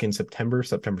back in September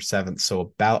 7th, so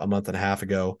about a month and a half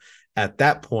ago. At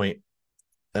that point,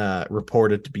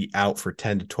 reported to be out for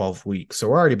 10 to 12 weeks. So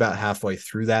we're already about halfway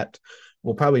through that.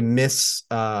 We'll probably miss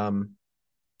the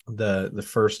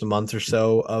first month or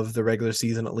so of the regular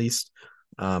season at least.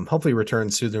 Hopefully return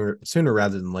sooner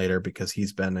rather than later, because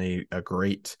he's been a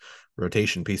great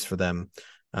rotation piece for them.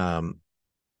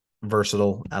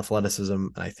 Versatile athleticism.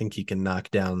 I think he can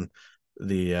knock down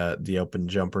the open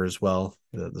jumper as well.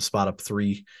 The spot up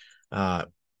three.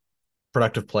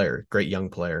 Productive player, great young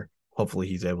player. Hopefully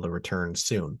he's able to return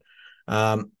soon.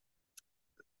 Some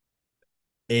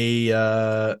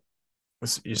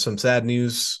sad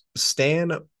news.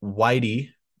 Stan Whitey,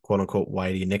 quote unquote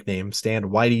Whitey nickname, Stan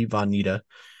Whitey Von Nita,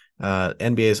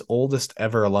 NBA's oldest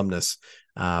ever alumnus,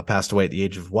 passed away at the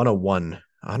age of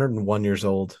 101 years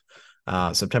old,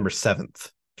 September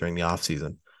 7th during the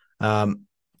offseason.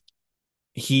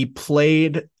 He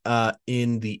played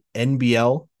in the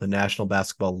NBL, the National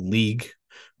Basketball League,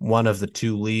 one of the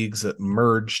two leagues that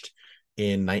merged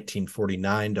in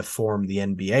 1949 to form the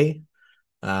NBA.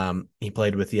 He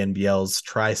played with the NBL's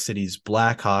Tri-Cities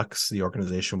Blackhawks, the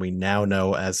organization we now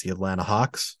know as the Atlanta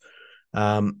Hawks.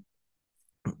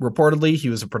 Reportedly, he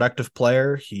was a productive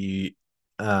player. He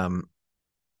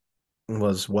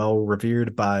was well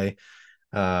revered by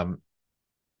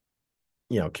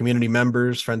community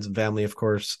members, friends and family, of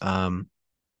course.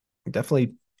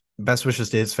 Definitely best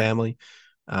wishes to his family.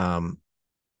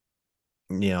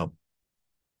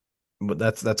 But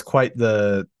that's quite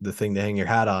the thing to hang your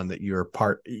hat on, that you're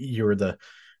the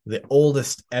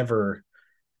oldest ever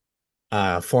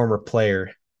former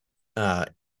player of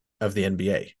the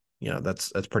NBA.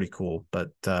 That's pretty cool. But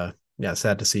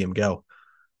sad to see him go.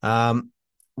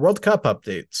 World Cup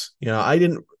updates. I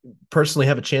didn't personally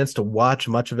have a chance to watch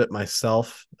much of it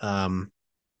myself. Final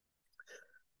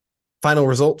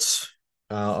results.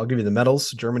 I'll give you the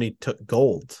medals. Germany took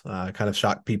gold. Kind of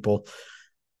shocked people.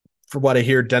 From what I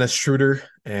hear, Dennis Schroeder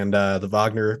and the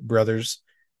Wagner brothers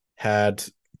had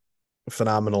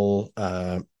phenomenal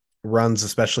runs,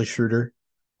 especially Schroeder.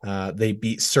 They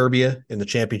beat Serbia in the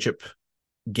championship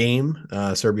game.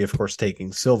 Serbia, of course,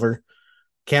 taking silver.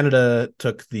 Canada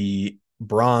took the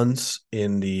bronze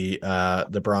in the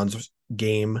bronze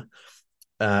game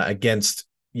against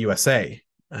USA,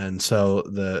 and so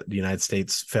the United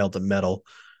States failed to medal.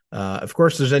 Of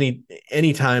course, there's any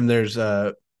time there's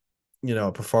a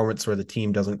performance where the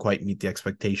team doesn't quite meet the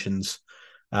expectations,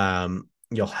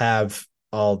 you'll have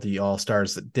all the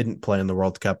all-stars that didn't play in the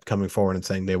World Cup coming forward and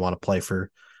saying they want to play for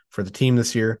the team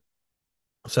this year.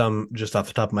 Some, just off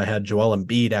the top of my head, Joel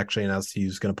Embiid actually announced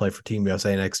he's going to play for Team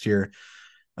USA next year.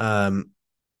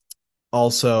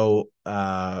 Also,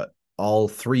 all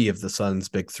three of the Suns'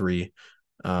 big three,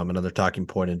 another talking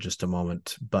point in just a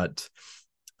moment. But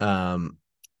Devin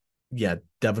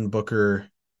Booker,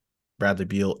 Bradley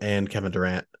Beal, and Kevin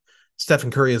Durant.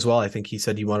 Stephen Curry as well. I think he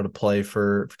said he wanted to play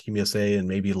for Team USA, and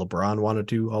maybe LeBron wanted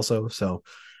to also. So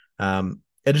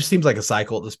it just seems like a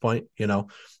cycle at this point.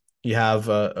 You have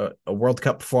a World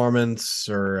Cup performance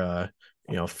or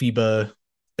FIBA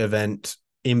event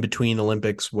in between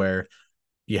Olympics where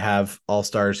you have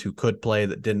all-stars who could play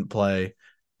that didn't play,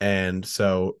 and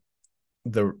so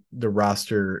the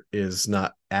roster is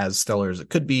not as stellar as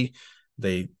it could be.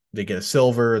 They get a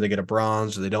silver, they get a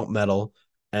bronze, or they don't medal,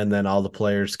 and then all the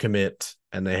players commit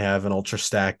and they have an ultra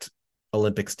stacked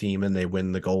Olympics team and they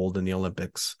win the gold in the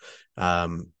Olympics.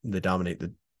 They dominate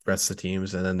the rest of the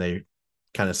teams, and then they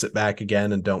kind of sit back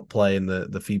again and don't play in the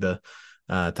FIBA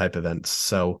type events.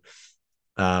 So,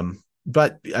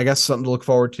 but I guess something to look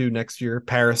forward to next year.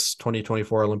 Paris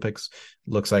 2024 Olympics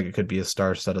looks like it could be a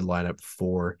star-studded lineup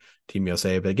for Team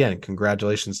USA. But again,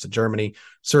 congratulations to Germany,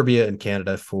 Serbia, and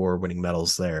Canada for winning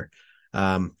medals there.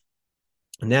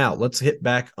 Now let's hit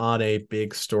back on a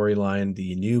big storyline: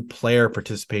 the new player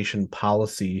participation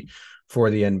policy for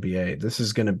the NBA. This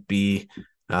is going to be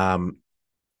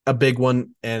a big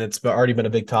one, and it's already been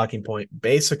a big talking point.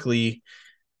 Basically,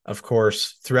 of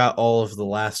course, throughout all of the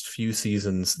last few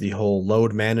seasons, the whole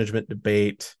load management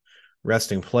debate,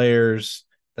 resting players.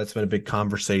 That's been a big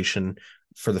conversation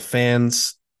for the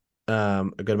fans. A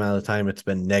good amount of the time, it's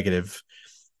been negative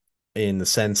in the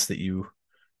sense that you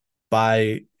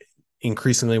buy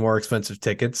increasingly more expensive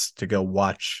tickets to go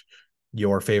watch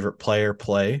your favorite player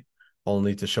play,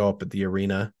 only to show up at the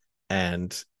arena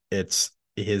and it's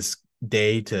his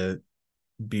day to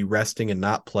be resting and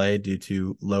not play due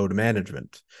to load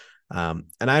management. And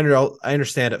I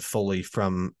understand it fully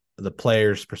from the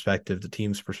player's perspective, the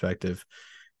team's perspective.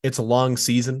 It's a long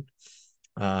season.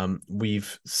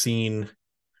 We've seen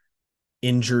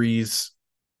injuries.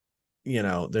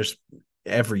 There's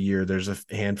every year there's a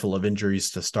handful of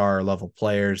injuries to star level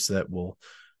players that will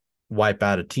wipe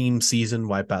out a team season,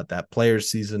 wipe out that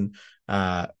player's season,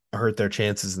 hurt their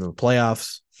chances in the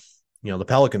playoffs. The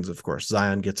Pelicans, of course,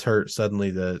 Zion gets hurt.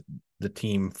 Suddenly the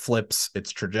team flips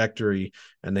its trajectory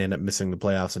and they end up missing the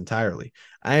playoffs entirely.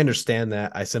 I understand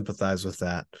that. I sympathize with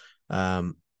that.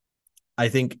 I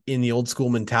think in the old school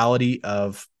mentality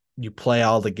of you play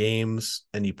all the games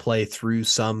and you play through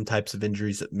some types of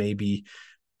injuries that maybe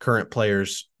current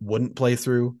players wouldn't play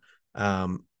through,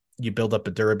 you build up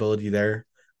a durability there.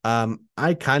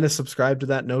 I kind of subscribe to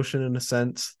that notion in a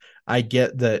sense. I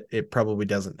get that it probably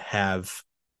doesn't have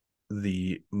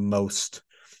the most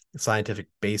scientific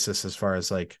basis as far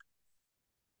as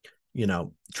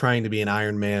trying to be an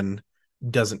Iron Man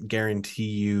doesn't guarantee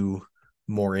you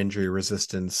more injury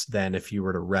resistance than if you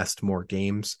were to rest more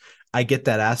games. I get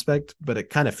that aspect, but it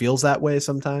kind of feels that way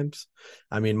sometimes.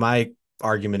 I mean, my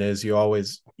argument is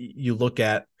you look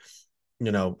at,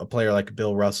 a player like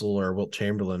Bill Russell or Wilt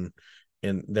Chamberlain,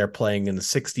 and they're playing in the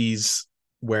 60s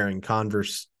wearing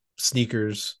Converse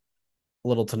sneakers,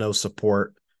 little to no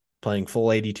support, playing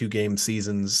full 82 game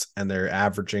seasons, and they're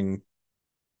averaging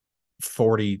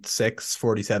 46,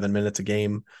 47 minutes a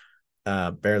game,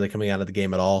 barely coming out of the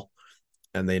game at all.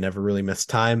 And they never really miss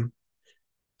time.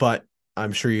 But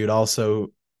I'm sure you'd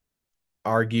also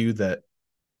argue that,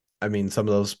 some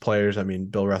of those players,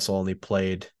 Bill Russell only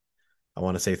played, I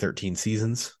want to say 13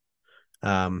 seasons.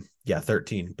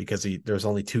 13, because there was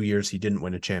only 2 years he didn't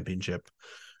win a championship.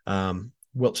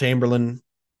 Wilt Chamberlain,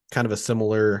 kind of a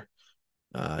similar,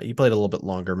 he played a little bit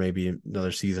longer, maybe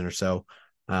another season or so.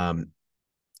 So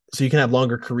you can have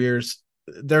longer careers.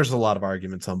 There's a lot of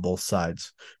arguments on both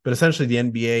sides, but essentially the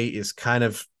NBA is kind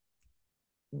of,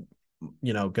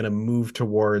 going to move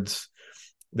towards,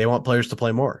 they want players to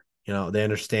play more. They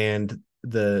understand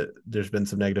there's been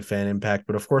some negative fan impact,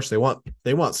 but of course they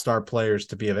want star players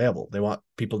to be available. They want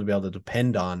people to be able to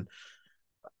depend on,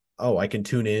 oh, I can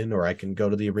tune in or I can go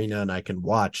to the arena and I can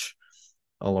watch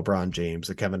a LeBron James,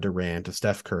 a Kevin Durant, a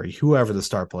Steph Curry, whoever the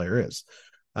star player is.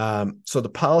 So the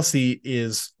policy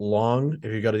is long.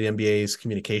 If you go to the NBA's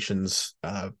communications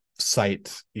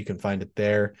site, you can find it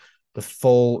there. The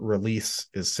full release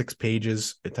is 6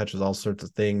 pages. It touches all sorts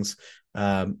of things.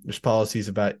 There's policies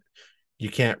about you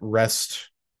can't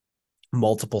rest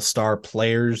multiple star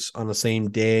players on the same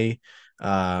day.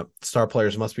 Star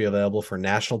players must be available for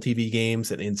national TV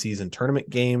games and in-season tournament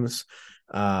games.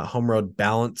 Home road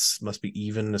balance must be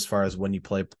even as far as when you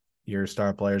play your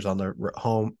star players on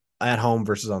the at home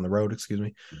versus on the road, excuse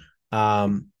me.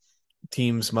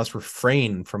 Teams must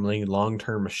refrain from a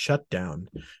long-term shutdown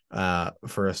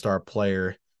for a star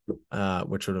player,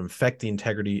 which would affect the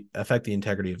integrity of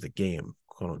the game,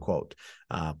 quote unquote.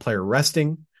 Player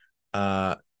resting.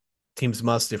 Teams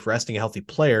must, if resting a healthy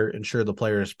player, ensure the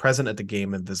player is present at the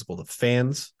game and visible to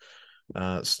fans.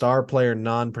 Star player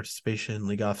non-participation,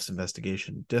 league office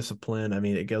investigation, discipline.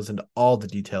 It goes into all the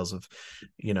details of,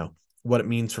 what it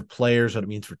means for players, what it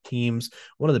means for teams.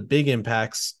 One of the big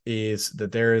impacts is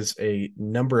that there is a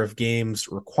number of games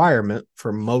requirement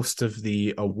for most of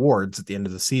the awards at the end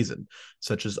of the season,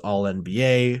 such as All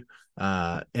NBA,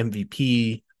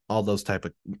 MVP, all those type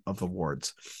of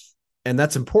awards. And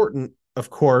that's important, of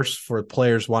course, for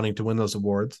players wanting to win those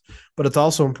awards, but it's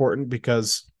also important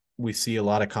because we see a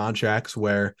lot of contracts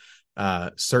where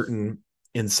certain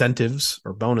incentives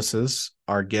or bonuses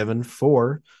are given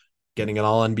for getting an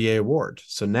all NBA award.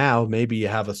 So now maybe you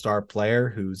have a star player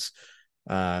who's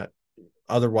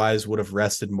otherwise would have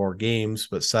rested more games,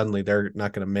 but suddenly they're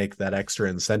not going to make that extra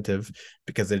incentive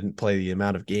because they didn't play the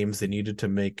amount of games they needed to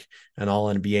make an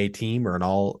all NBA team or an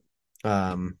all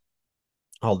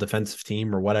defensive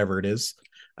team or whatever it is.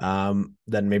 Then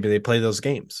maybe they play those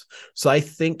games. So I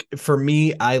think for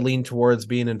me, I lean towards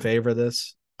being in favor of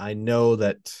this. I know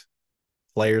that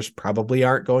players probably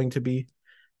aren't going to be,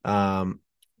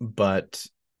 but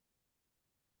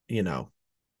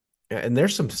and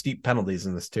there's some steep penalties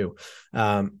in this too.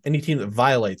 Any team that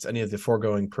violates any of the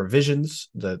foregoing provisions,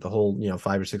 the whole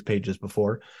 5 or 6 pages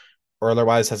before, or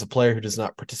otherwise has a player who does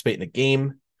not participate in a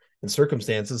game in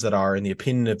circumstances that are, in the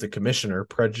opinion of the commissioner,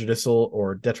 prejudicial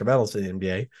or detrimental to the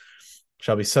NBA,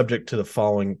 shall be subject to the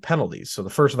following penalties. So the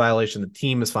first violation, the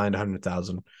team is fined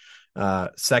 100,000.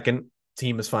 Second,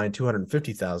 team is fined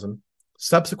 250,000.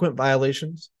 Subsequent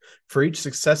violations, for each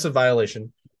successive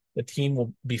violation, the team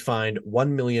will be fined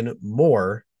 1 million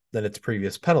more than its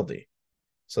previous penalty.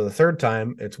 So the third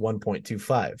time, it's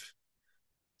 1.25.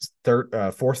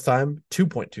 Fourth time,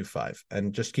 2.25,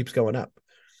 and just keeps going up,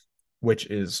 which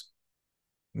is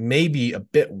maybe a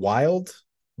bit wild,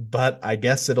 but I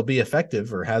guess it'll be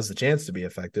effective, or has the chance to be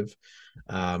effective.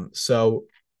 So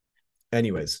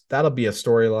anyways, that'll be a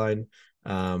storyline.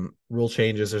 Rule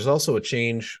changes. There's also a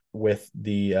change with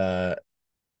the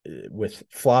with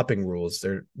flopping rules.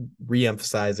 They're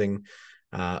re-emphasizing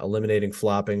eliminating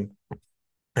flopping.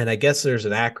 And I guess there's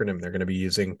an acronym they're going to be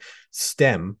using,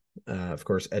 STEM. Of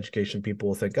course, education people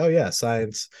will think, oh yeah,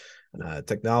 science,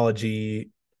 technology,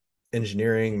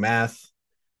 engineering, math.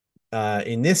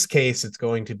 In this case, it's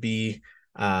going to be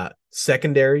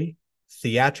secondary,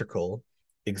 theatrical,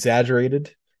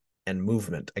 exaggerated, and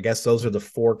movement. I guess those are the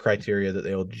four criteria that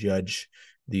they'll judge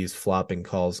these flopping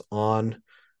calls on.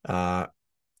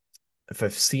 If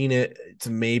I've seen it, it's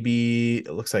maybe,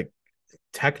 it looks like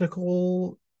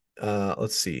technical.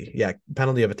 Let's see. Yeah,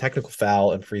 penalty of a technical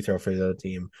foul and free throw for the other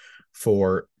team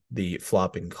for the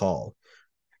flopping call,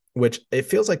 which it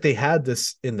feels like they had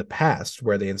this in the past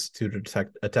where they instituted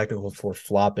a technical for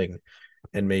flopping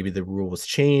and maybe the rule was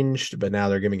changed, but now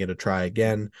they're giving it a try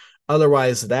again.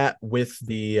 Otherwise, that with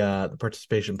the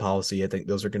participation policy, I think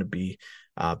those are going to be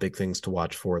big things to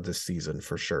watch for this season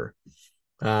for sure.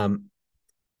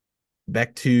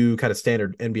 Back to kind of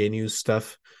standard NBA news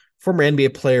stuff. Former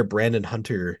NBA player Brandon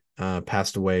Hunter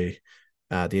passed away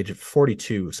at the age of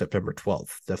 42, September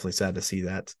 12th. Definitely sad to see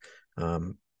that.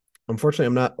 Unfortunately,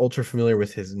 I'm not ultra familiar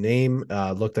with his name.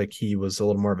 Looked like he was a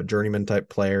little more of a journeyman type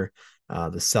player.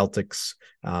 The Celtics,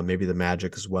 maybe the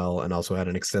Magic as well, and also had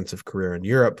an extensive career in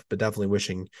Europe, but definitely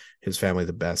wishing his family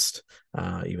the best,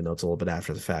 even though it's a little bit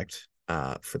after the fact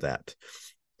for that.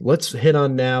 Let's hit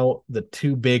on now the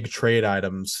two big trade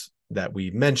items that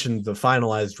we mentioned, the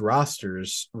finalized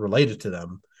rosters related to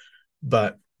them,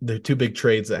 but the two big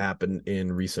trades that happened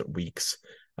in recent weeks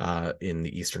in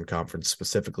the Eastern Conference,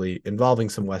 specifically involving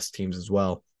some West teams as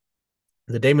well.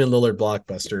 The Damian Lillard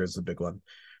blockbuster is the big one.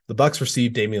 The Bucks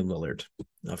received Damian Lillard.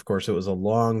 Of course, it was a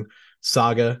long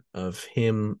saga of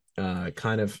him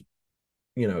kind of,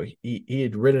 he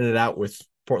had ridden it out with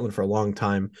Portland for a long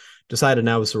time, decided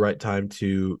now was the right time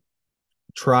to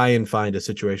try and find a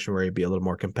situation where he'd be a little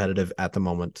more competitive at the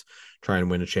moment, try and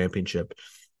win a championship.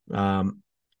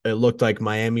 It looked like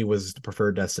Miami was the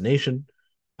preferred destination.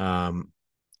 A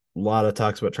lot of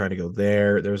talks about trying to go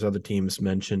there. There's other teams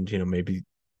mentioned, maybe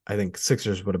I think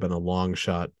Sixers would have been a long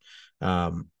shot.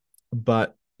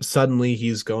 But suddenly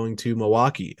he's going to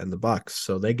Milwaukee and the Bucks.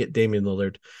 So they get Damian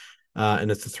Lillard. And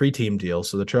it's a 3-team deal.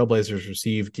 So the Trailblazers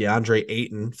received DeAndre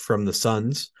Ayton from the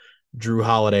Suns, Drew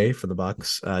Holiday from the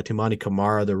Bucks, Toumani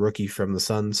Camara, the rookie from the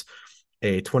Suns,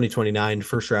 a 2029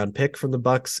 first-round pick from the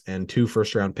Bucks, and 2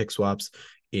 first-round pick swaps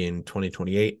in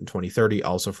 2028 and 2030,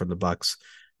 also from the Bucks.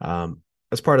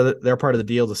 As part of their part of the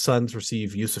deal, the Suns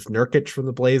receive Yusuf Nurkic from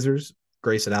the Blazers,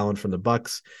 Grayson Allen from the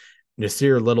Bucks,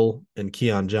 Nasir Little and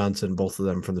Keon Johnson, both of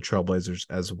them from the Trailblazers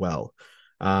as well.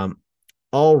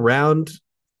 All round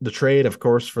the trade, of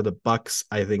course, for the Bucks,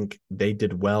 I think they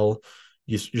did well.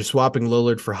 You're swapping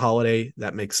Lillard for Holiday.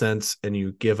 That makes sense. And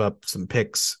you give up some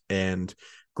picks and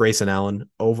Grayson Allen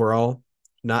overall.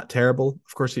 Not terrible.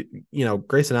 Of course,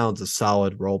 Grayson Allen's a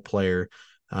solid role player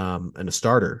and a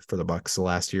starter for the Bucks the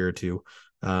last year or two.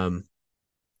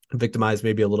 Victimized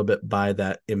maybe a little bit by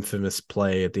that infamous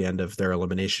play at the end of their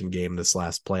elimination game this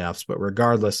last playoffs. But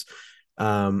regardless,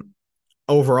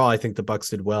 overall, I think the Bucks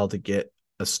did well to get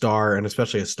a star, and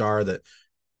especially a star that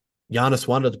Giannis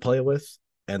wanted to play with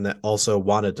and that also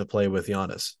wanted to play with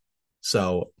Giannis.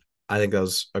 So I think that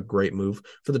was a great move.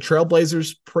 For the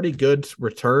Trailblazers, pretty good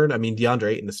return. I mean,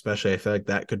 DeAndre Ayton especially, I feel like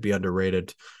that could be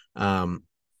underrated.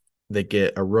 They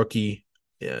get a rookie,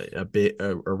 a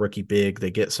rookie big.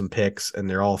 They get some picks, and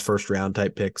they're all first-round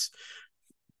type picks.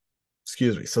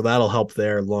 Excuse me. So that'll help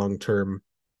their long-term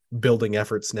building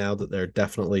efforts now that they're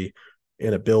definitely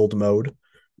in a build mode.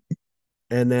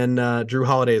 And then Drew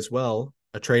Holiday as well,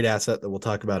 a trade asset that we'll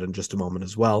talk about in just a moment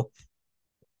as well.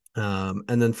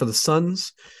 And then for the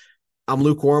Suns, I'm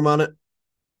lukewarm on it.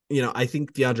 I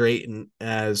think DeAndre Ayton,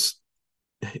 as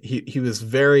he was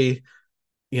very,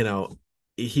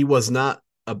 he was not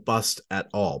a bust at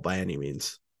all by any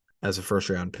means as a first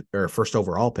round or first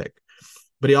overall pick,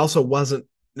 but he also wasn't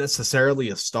necessarily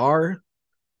a star.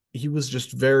 He was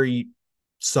just very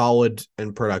solid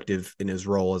and productive in his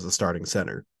role as a starting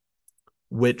center,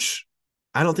 which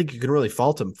I don't think you can really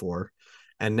fault him for.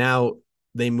 And now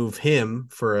they move him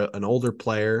for an older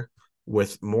player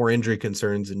with more injury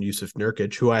concerns than Yusuf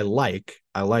Nurkic, who I like.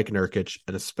 I like Nurkic,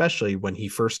 and especially when he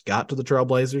first got to the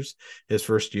Trailblazers, his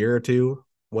first year or two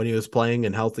when he was playing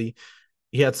and healthy,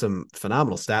 he had some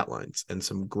phenomenal stat lines and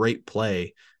some great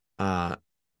play. Uh,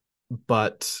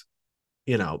 but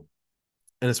you know,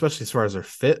 and especially as far as their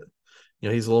fit,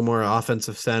 he's a little more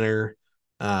offensive center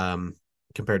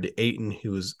compared to Ayton,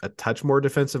 who was a touch more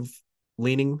defensive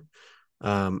leaning.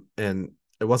 And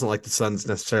it wasn't like the Suns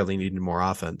necessarily needed more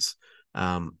offense.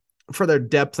 For their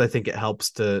depth, I think it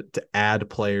helps to add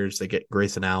players. They get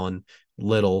Grayson Allen,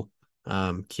 Little,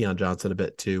 Keon Johnson a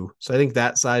bit too. So I think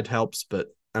that side helps, but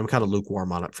I'm kind of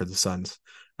lukewarm on it for the Suns.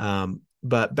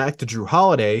 But back to Drew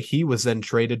Holiday, he was then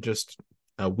traded just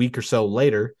a week or so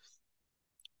later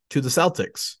to the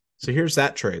Celtics. So here's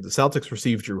that trade. The Celtics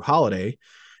receive Drew Holiday,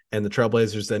 and the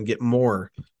Trailblazers then get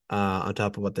more on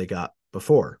top of what they got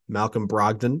before. Malcolm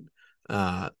Brogdon,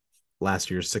 last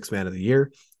year's sixth man of the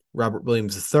year. Robert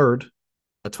Williams III,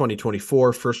 a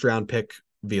 2024 first-round pick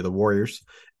via the Warriors,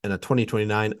 and a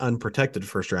 2029 unprotected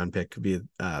first-round pick via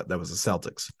that was the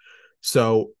Celtics.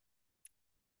 So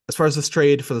as far as this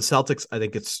trade for the Celtics, I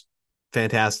think it's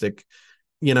fantastic.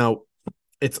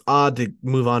 It's odd to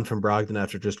move on from Brogdon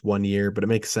after just 1 year, but it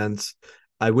makes sense.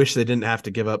 I wish they didn't have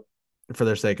to give up, for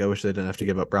their sake, I wish they didn't have to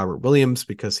give up Robert Williams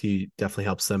because he definitely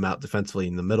helps them out defensively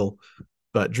in the middle.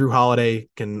 But Drew Holiday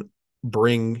can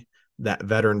bring that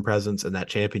veteran presence and that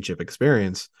championship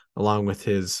experience along with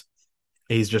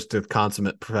he's just a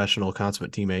consummate professional,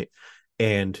 consummate teammate,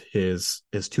 and his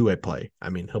two-way play. I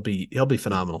mean, he'll be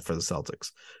phenomenal for the Celtics.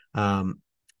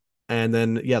 And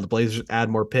then the Blazers add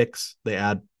more picks. They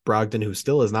add Brogdon, who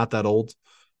still is not that old,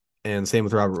 and same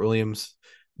with Robert Williams.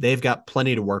 They've got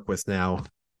plenty to work with now.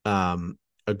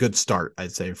 A good start,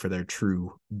 I'd say, for their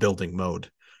true building mode.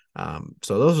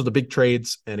 So those are the big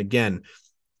trades. And again,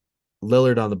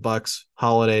 Lillard on the Bucks,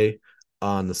 Holiday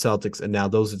on the Celtics, and now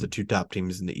those are the two top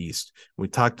teams in the East. We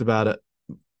talked about it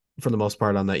for the most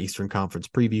part on that Eastern Conference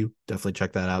preview. Definitely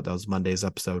check that out. That was Monday's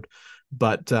episode.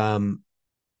 But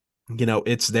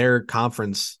it's their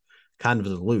conference kind of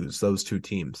to lose, those two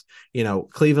teams.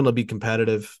 Cleveland will be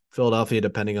competitive. Philadelphia,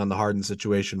 depending on the Harden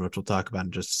situation, which we'll talk about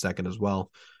in just a second as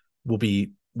well, will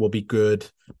be good.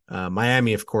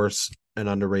 Miami, of course, an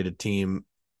underrated team.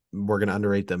 We're going to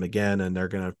underrate them again, and they're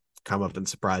going to come up and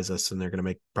surprise us, and they're going to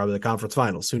make probably the conference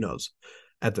finals. Who knows,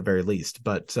 at the very least.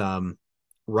 But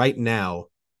right now,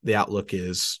 the outlook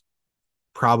is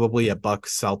probably a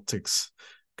Bucks Celtics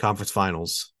conference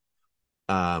finals.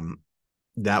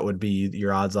 That would be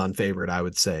your odds-on favorite, I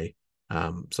would say.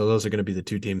 So those are going to be the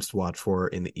two teams to watch for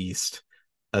in the East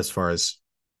as far as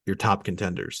your top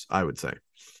contenders, I would say.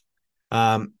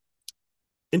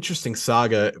 Interesting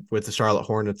saga with the Charlotte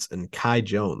Hornets and Kai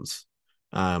Jones.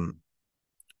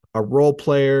 A role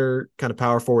player, kind of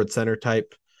power forward center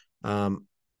type. Not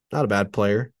a bad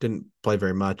player. Didn't play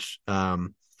very much.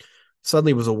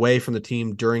 Suddenly was away from the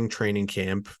team during training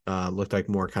camp. Looked like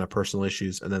more kind of personal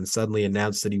issues, and then suddenly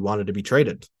announced that he wanted to be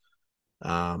traded.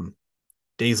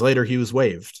 Days later, he was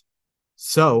waived.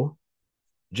 So,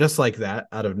 just like that,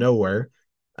 out of nowhere,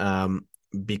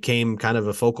 became kind of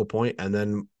a focal point and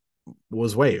then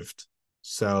was waived.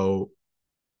 So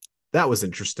that was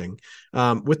interesting.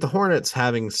 With the Hornets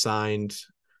having signed,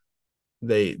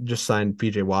 they just signed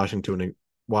PJ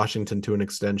Washington to an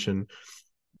extension,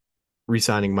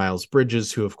 re-signing Miles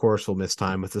Bridges, who of course will miss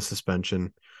time with the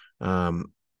suspension.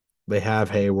 They have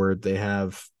Hayward. They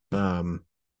have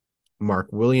Mark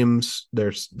Williams,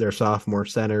 their sophomore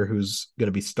center, who's going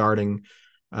to be starting.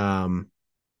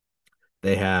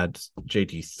 They had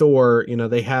JT Thor.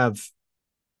 They have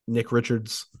Nick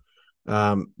Richards.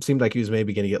 Seemed like he was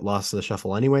maybe going to get lost to the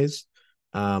shuffle anyways.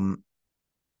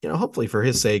 Hopefully for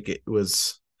his sake, it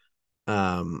was.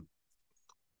 I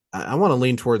want to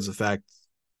lean towards the fact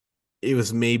it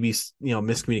was maybe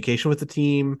miscommunication with the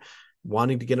team,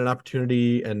 wanting to get an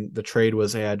opportunity, and the trade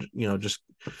was, hey, just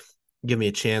give me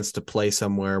a chance to play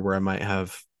somewhere where I might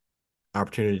have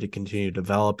opportunity to continue to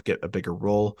develop, get a bigger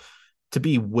role. To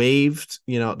be waived,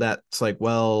 that's like,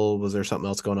 well, was there something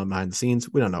else going on behind the scenes?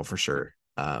 We don't know for sure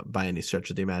by any stretch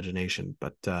of the imagination,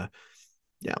 but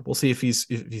we'll see if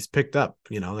he's picked up.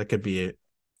 That could be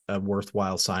a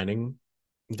worthwhile signing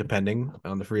depending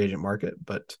on the free agent market.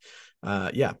 But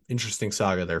interesting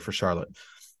saga there for Charlotte.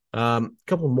 A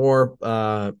couple more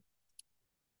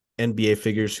NBA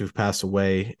figures who've passed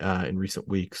away in recent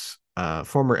weeks.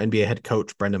 Former NBA head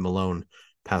coach Brendan Malone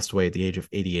passed away at the age of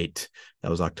 88.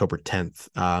 That was October 10th.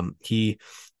 He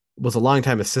was a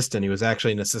longtime assistant. He was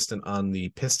actually an assistant on the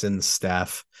Pistons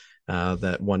staff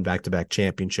that won back-to-back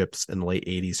championships in the late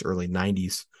 80s, early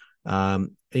 90s.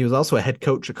 He was also a head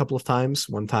coach a couple of times,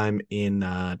 one time in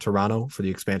Toronto for the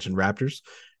expansion Raptors,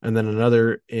 and then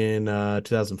another in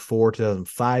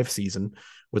 2004-2005 season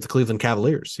with the Cleveland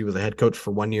Cavaliers. He was a head coach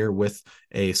for 1 year with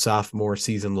a sophomore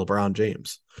season LeBron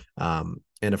James.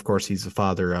 And of course, he's the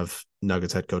father of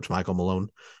Nuggets head coach Michael Malone.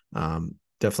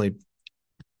 Definitely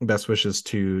best wishes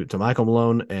to Michael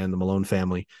Malone and the Malone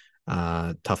family.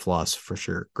 Tough loss for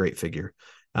sure. Great figure.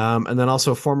 And then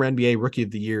also former NBA Rookie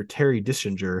of the Year Terry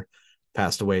Dischinger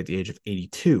passed away at the age of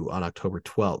 82 on October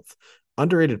 12th.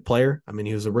 Underrated player. I mean,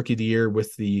 he was a Rookie of the Year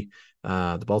with the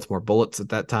Baltimore Bullets at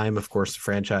that time. Of course, the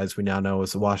franchise we now know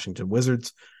as the Washington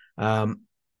Wizards.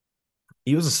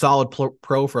 He was a solid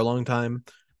pro for a long time.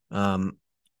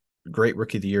 Great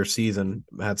Rookie of the Year season.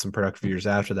 Had some productive years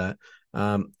after that.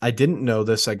 I didn't know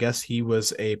this. I guess he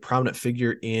was a prominent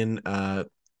figure in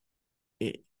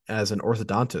as an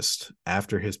orthodontist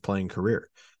after his playing career.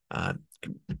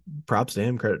 Props to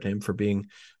him, credit to him for being,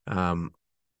 a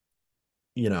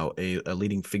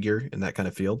leading figure in that kind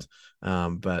of field.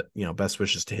 But best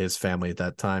wishes to his family at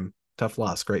that time. Tough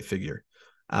loss, great figure.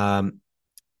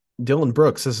 Dylan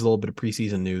Brooks, this is a little bit of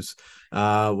preseason news,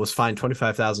 was fined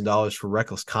 $25,000 for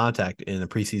reckless contact in a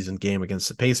preseason game against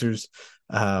the Pacers.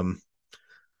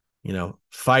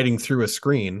 Fighting through a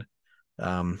screen,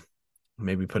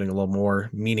 maybe putting a little more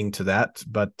meaning to that.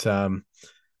 But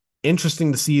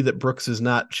interesting to see that Brooks is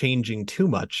not changing too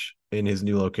much in his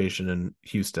new location in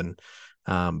Houston.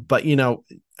 But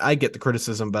I get the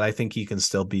criticism, but I think he can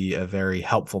still be a very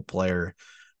helpful player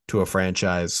to a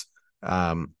franchise.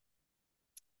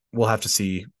 We'll have to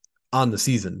see on the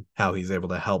season how he's able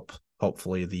to help,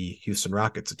 hopefully, the Houston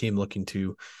Rockets, a team looking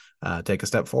to take a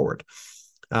step forward.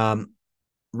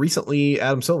 Recently,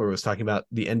 Adam Silver was talking about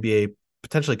the NBA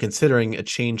potentially considering a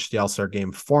change to the All-Star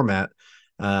Game format,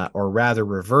 or rather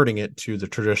reverting it to the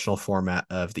traditional format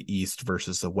of the East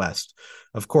versus the West.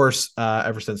 Of course,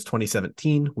 ever since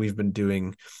 2017, we've been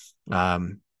doing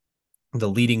the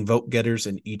leading vote getters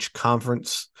in each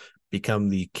conference become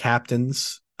the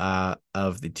captains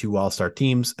of the two All-Star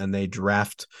teams, and they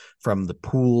draft from the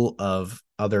pool of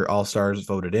other All-Stars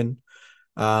voted in.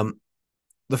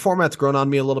 The format's grown on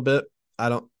me a little bit. I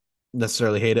don't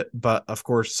necessarily hate it, but of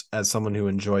course, as someone who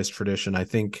enjoys tradition, I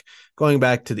think going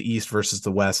back to the East versus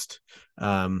the West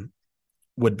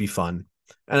would be fun.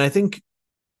 And I think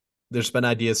there's been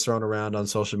ideas thrown around on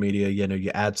social media.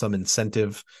 You add some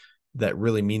incentive that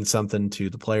really means something to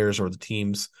the players or the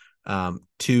teams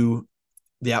to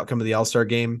the outcome of the All-Star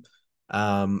game.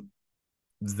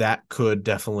 That could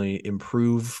definitely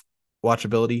improve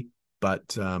watchability,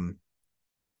 but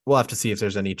we'll have to see if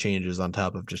there's any changes on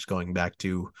top of just going back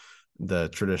to the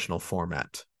traditional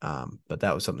format. But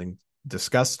that was something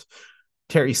discussed.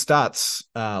 Terry Stotts,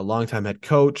 longtime head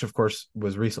coach, of course,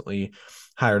 was recently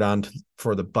hired on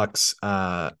for the Bucks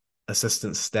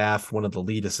assistant staff, one of the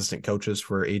lead assistant coaches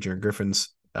for Adrian Griffin's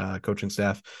coaching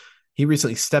staff. He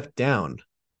recently stepped down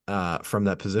from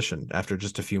that position after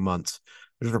just a few months.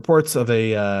 There's reports of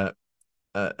a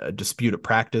dispute at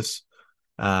practice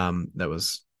that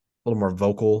was a little more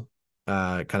vocal,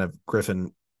 kind of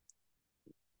Griffin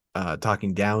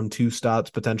talking down to Stotts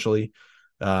potentially.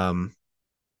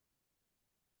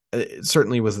 It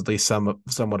certainly was at least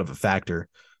somewhat of a factor.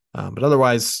 But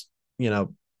otherwise,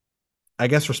 I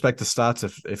guess respect to Stotts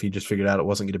if he just figured out it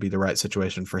wasn't going to be the right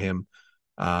situation for him.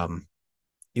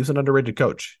 He was an underrated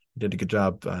coach. He did a good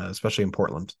job, especially in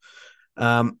Portland.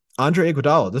 Andre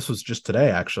Iguodala, this was just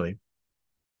today, actually.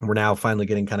 We're now finally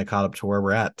getting kind of caught up to where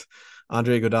we're at.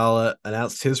 Andre Iguodala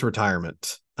announced his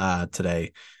retirement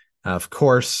today. Of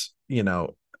course,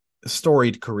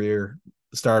 storied career.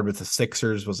 Started with the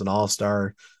Sixers, was an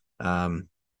all-star.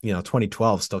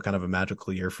 2012 still kind of a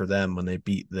magical year for them when they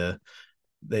beat the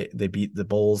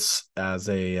Bulls as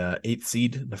a 8th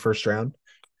seed in the first round.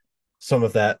 Some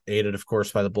of that aided, of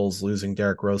course, by the Bulls losing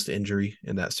Derrick Rose to injury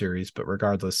in that series. But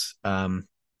regardless,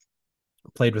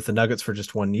 played with the Nuggets for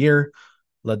just 1 year,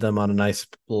 led them on a nice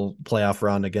little playoff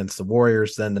run against the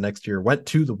Warriors. Then the next year went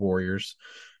to the Warriors,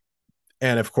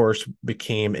 and of course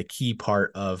became a key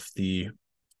part of the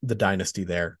dynasty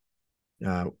there.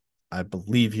 I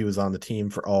believe he was on the team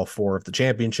for all 4 of the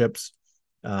championships.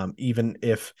 Even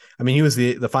if, he was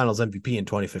the finals MVP in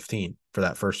 2015 for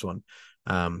that first one.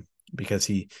 Because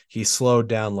he slowed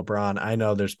down LeBron. I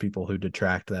know there's people who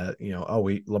detract that,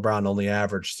 LeBron only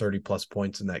averaged 30 plus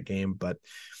points in that game, but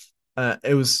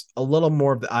It was a little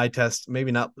more of the eye test,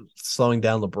 maybe not slowing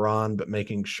down LeBron, but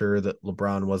making sure that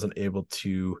LeBron wasn't able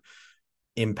to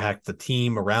impact the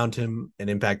team around him and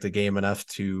impact the game enough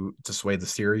to sway the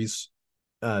series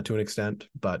to an extent.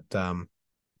 But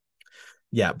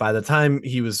yeah, by the time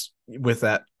he was with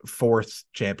that fourth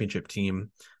championship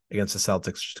team against the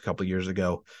Celtics just a couple years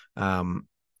ago,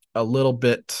 a little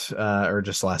bit, or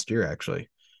just last year actually,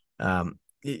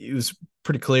 it was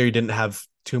pretty clear he didn't have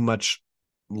too much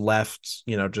left.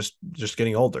 Just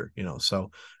getting older.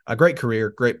 So a great career,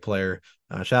 great player.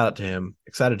 Shout out to him.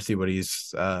 Excited to see what he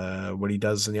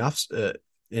does in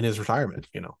his retirement.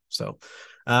 So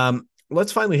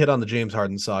let's finally hit on the James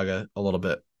Harden saga a little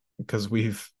bit because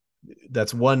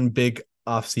that's one big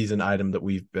offseason item that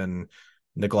we've been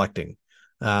neglecting.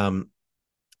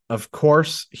 Of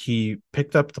course, he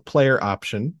picked up the player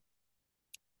option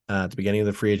at the beginning of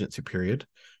the free agency period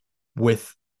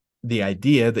with the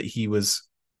idea that he was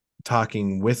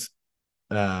talking with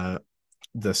the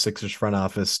Sixers front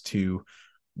office to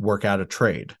work out a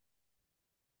trade.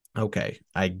 Okay,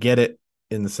 I get it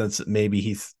in the sense that maybe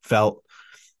he felt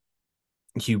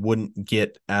he wouldn't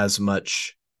get as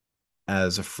much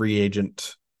as a free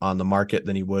agent on the market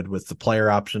than he would with the player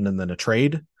option and then a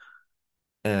trade.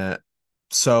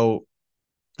 So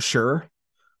sure.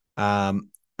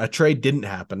 A trade didn't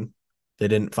happen. They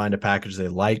didn't find a package they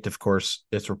liked. Of course,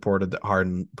 it's reported that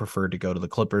Harden preferred to go to the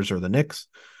Clippers or the Knicks.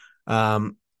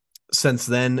 Since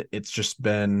then, it's just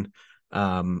been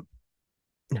a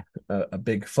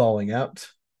big falling out.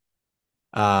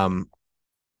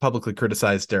 Publicly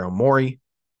criticized Daryl Morey.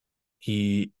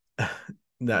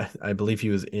 I believe he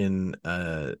was in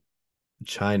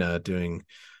China doing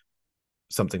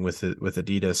something with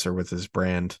Adidas or with his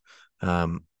brand.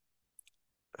 What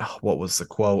was the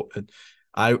quote?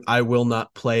 I will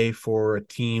not play for a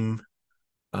team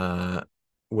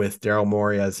with Daryl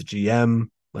Morey as a GM.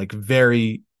 Like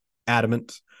very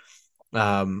adamant.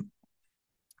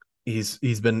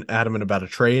 He's been adamant about a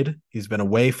trade. He's been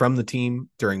away from the team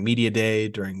during media day,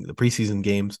 during the preseason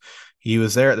games. He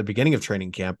was there at the beginning of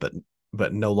training camp,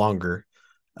 but no longer.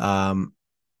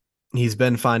 He's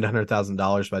been fined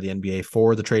 $100,000 by the NBA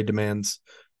for the trade demands.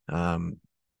 It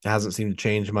hasn't seemed to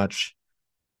change much.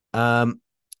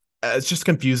 It's just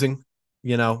confusing,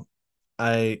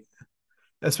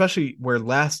 especially where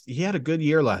he had a good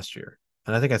year last year.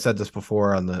 And I think I said this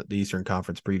before on the Eastern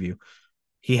Conference preview.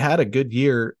 He had a good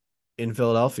year in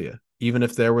Philadelphia, even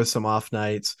if there was some off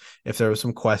nights, if there was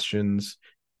some questions.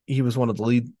 He was one of the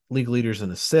league leaders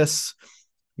in assists.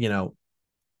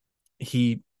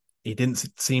 He didn't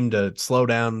seem to slow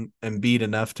down Embiid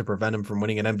enough to prevent him from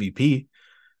winning an MVP.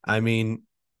 I mean,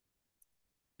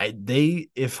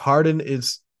 if Harden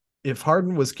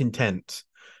was content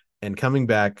and coming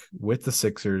back with the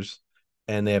Sixers,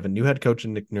 and they have a new head coach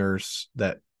in Nick Nurse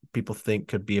that people think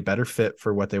could be a better fit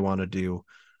for what they want to do,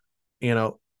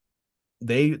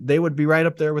 they would be right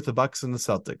up there with the Bucks and the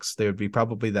Celtics. They would be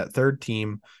probably that third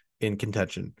team in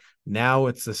contention. Now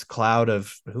it's this cloud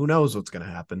of who knows what's going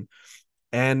to happen.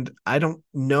 And I don't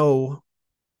know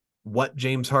what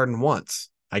James Harden wants.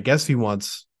 I guess he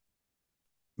wants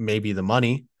maybe the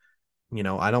money.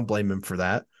 I don't blame him for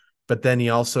that. But then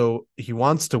he wants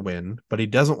to win, but he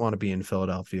doesn't want to be in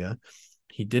Philadelphia.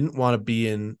 He didn't want to be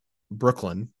in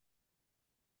Brooklyn.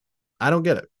 I don't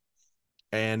get it.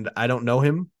 And I don't know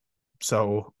him.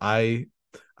 So I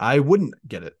wouldn't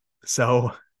get it.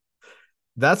 So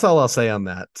that's all I'll say on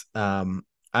that.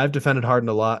 I've defended Harden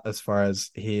a lot as far as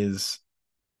his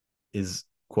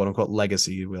quote unquote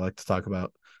legacy we like to talk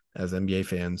about as NBA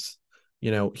fans.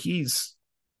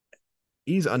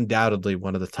 He's undoubtedly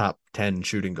one of the top 10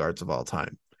 shooting guards of all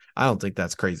time. I don't think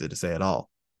that's crazy to say at all.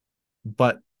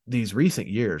 But these recent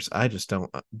years, I just don't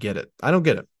get it. I don't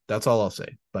get it. That's all I'll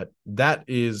say. But that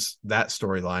is that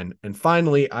storyline. And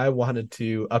finally, I wanted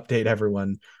to update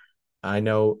everyone. I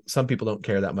know some people don't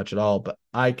care that much at all, but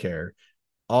I care.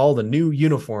 All the new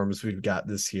uniforms we've got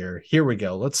this year. Here we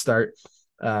go. Let's start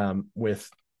with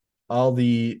all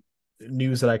the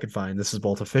news that I could find. This is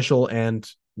both official and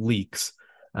leaks.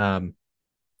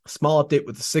 Small update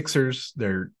with the Sixers.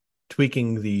 They're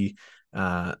tweaking the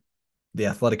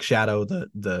athletic shadow,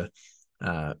 the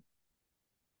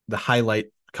highlight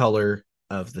color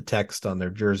of the text on their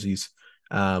jerseys,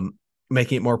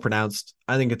 making it more pronounced.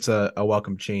 I think it's a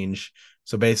welcome change.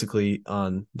 So basically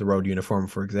on the road uniform,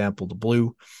 for example, the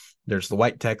blue, there's the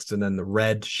white text and then the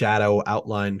red shadow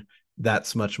outline.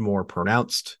 That's much more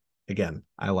pronounced. Again,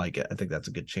 I like it. I think that's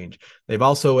a good change. They've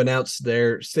also announced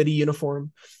their city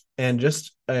uniform, and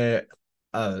just a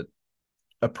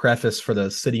preface for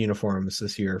the city uniforms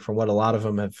this year, from what a lot of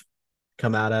them have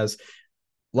come out as,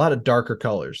 a lot of darker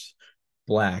colors.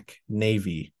 black,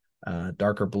 navy,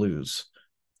 darker blues.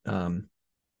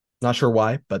 Not sure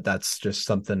why, but that's just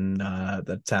something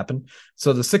that's happened.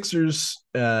 So the Sixers,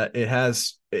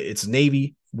 it's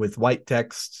navy with white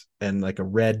text and like a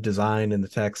red design in the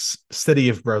text. City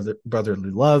of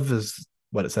brotherly love is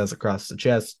what it says across the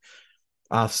chest.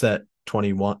 Offset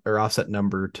 21 or offset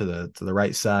number to the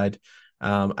right side.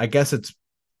 I guess it's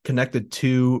connected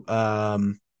to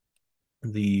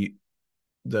the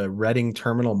Reading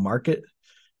Terminal Market,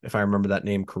 if I remember that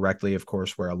name correctly, of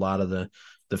course, where a lot of the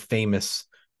famous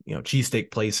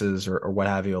cheesesteak places or what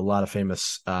have you, a lot of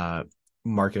famous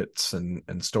markets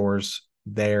and stores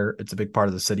there. It's a big part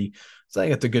of the city, so I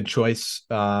think it's a good choice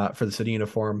for the city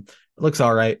uniform. It looks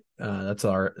all right. That's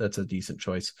a decent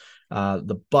choice.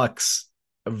 The Bucks,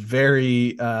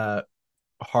 very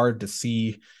hard to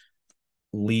see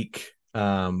leak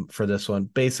for this one.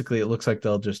 Basically, it looks like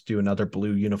they'll just do another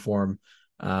blue uniform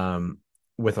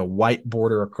with a white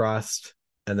border across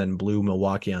and then blue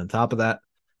Milwaukee on top of that.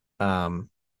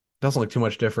 Doesn't look too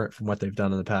much different from what they've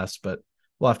done in the past, but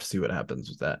we'll have to see what happens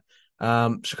with that.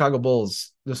 Chicago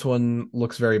Bulls, this one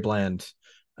looks very bland.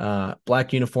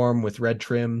 Black uniform with red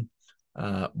trim,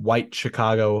 white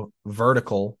Chicago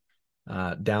vertical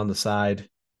down the side,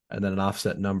 and then an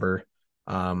offset number.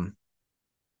 Not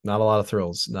a lot of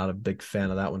thrills. Not a big fan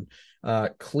of that one.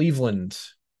 Cleveland,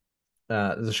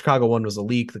 the Chicago one was a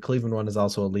leak. The Cleveland one is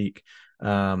also a leak.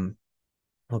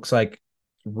 Looks like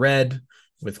red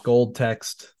with gold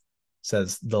text,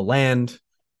 says the land,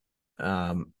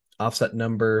 offset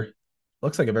number.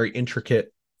 Looks like a very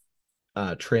intricate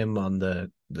trim on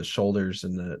the shoulders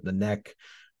and the neck.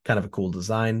 Kind of a cool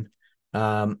design.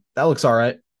 That looks all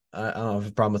right. I don't have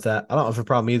a problem with that. I don't have a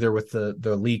problem either with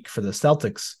the leak for the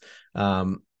Celtics.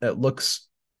 It looks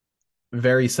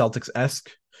very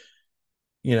Celtics-esque.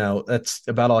 That's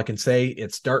about all I can say.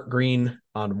 It's dark green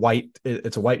on white.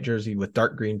 It's a white jersey with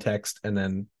dark green text and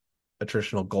then a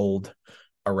traditional gold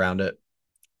around it.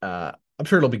 I'm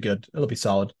sure it'll be good. It'll be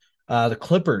solid. The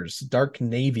Clippers, dark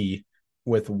navy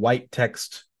with white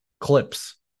text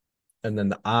clips. And then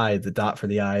the dot for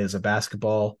the eye is a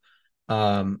basketball.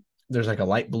 There's like a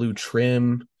light blue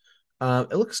trim.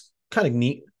 It looks kind of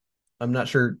neat. I'm not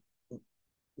sure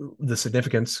the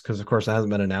significance because, of course, it hasn't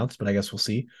been announced, but I guess we'll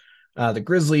see. The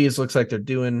Grizzlies looks like they're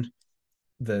doing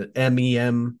the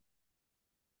MEM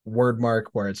word mark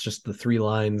where it's just the three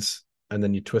lines and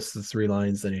then you twist the three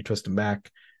lines, then you twist them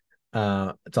back.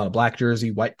 It's on a black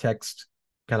jersey, white text,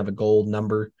 kind of a gold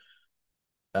number.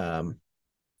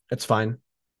 It's fine.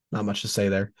 Not much to say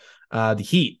there. The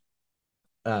Heat.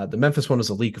 The Memphis one is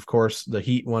a leak, of course. The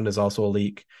Heat one is also a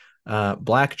leak.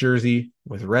 Black jersey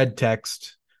with red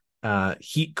text,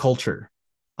 Heat culture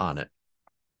on it.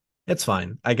 It's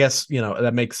fine. I guess,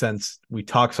 that makes sense. We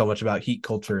talk so much about Heat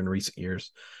culture in recent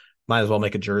years. Might as well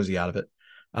make a jersey out of it.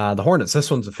 The Hornets,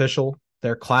 this one's official.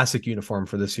 Their classic uniform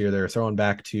for this year. They're throwing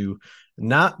back to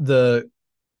not the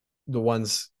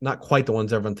ones, not quite the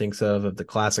ones everyone thinks of the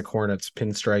classic Hornets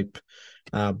pinstripe,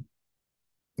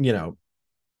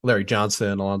 Larry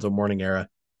Johnson, Alonzo Mourning era.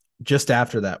 Just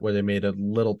after that, where they made a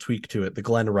little tweak to it, the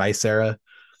Glenn Rice era,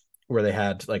 where they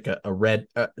had like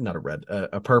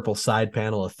a purple side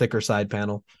panel, a thicker side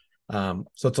panel. So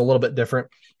it's a little bit different.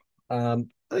 I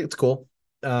think it's cool.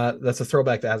 That's a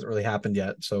throwback that hasn't really happened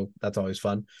yet, so that's always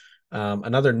fun.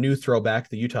 Another new throwback,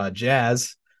 the Utah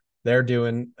Jazz. They're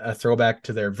doing a throwback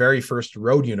to their very first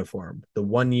road uniform.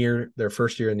 Their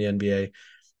first year in the NBA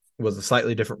was a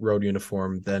slightly different road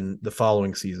uniform than the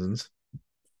following seasons.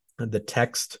 The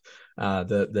text,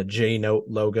 the J Note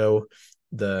logo,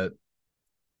 the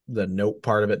note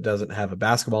part of it doesn't have a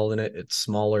basketball in it. It's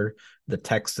smaller. The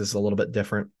text is a little bit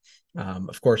different.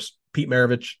 Of course, Pete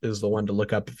Maravich is the one to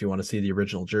look up if you want to see the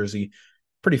original jersey.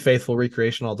 Pretty faithful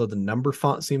recreation, although the number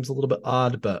font seems a little bit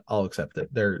odd, but I'll accept it.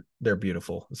 They're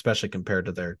beautiful, especially compared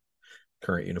to their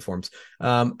current uniforms.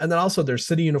 And then also their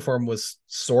city uniform was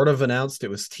sort of announced. It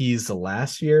was teased the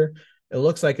last year. It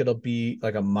looks like it'll be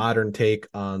like a modern take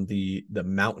on the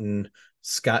mountain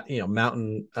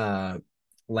mountain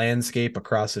landscape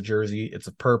across the jersey. It's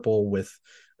a purple with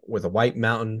a white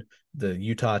mountain. The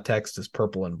Utah text is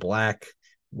purple and black,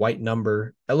 white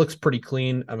number. It looks pretty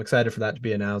clean. I'm excited for that to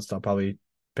be announced. I'll probably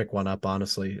pick one up,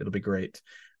 honestly. It'll be great.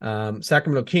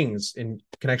 Sacramento Kings, in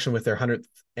connection with their 100th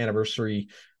anniversary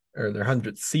or their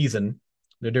 100th season,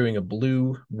 they're doing a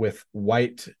blue with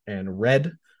white and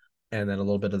red and then a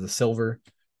little bit of the silver.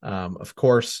 Of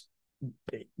course,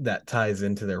 that ties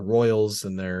into their Royals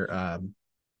and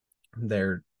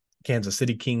their Kansas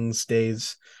City Kings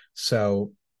days.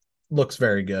 So looks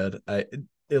very good. It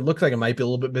looks like it might be a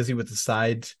little bit busy with the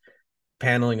side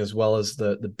paneling as well as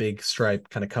the big stripe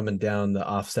kind of coming down the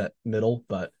offset middle,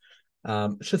 but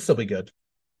should still be good.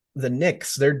 The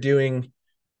Knicks, they're doing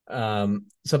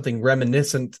something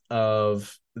reminiscent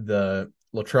of the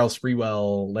Latrell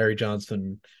Sprewell, Larry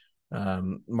Johnson,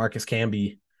 Marcus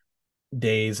Camby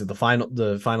days of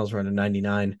the finals run in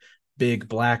 '99. Big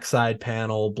black side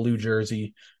panel, blue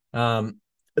jersey.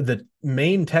 The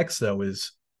main text though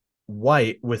is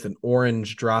white with an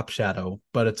orange drop shadow,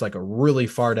 but it's like a really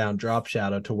far down drop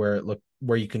shadow to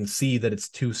where you can see that it's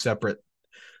two separate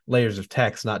layers of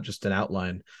text, not just an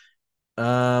outline.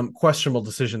 Questionable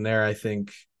decision there, I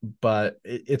think, but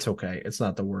it's okay. It's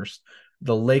not the worst.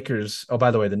 The Lakers, oh,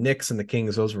 by the way, the Knicks and the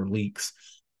Kings, those were leaks.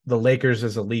 The Lakers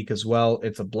is a leak as well.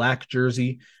 It's a black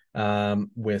jersey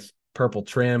with purple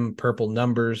trim, purple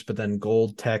numbers, but then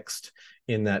gold text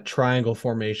in that triangle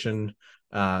formation.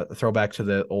 Throwback to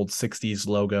the old 60s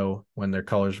logo when their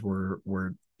colors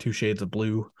were two shades of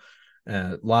blue.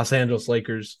 Los Angeles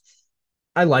Lakers.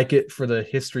 I like it for the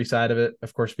history side of it.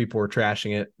 Of course, people were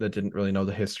trashing it that didn't really know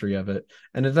the history of it.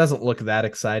 And it doesn't look that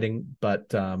exciting,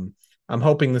 but I'm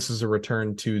hoping this is a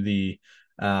return to the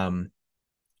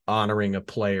honoring a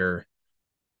player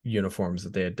uniforms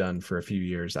that they had done for a few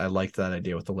years. I liked that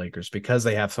idea with the Lakers because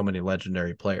they have so many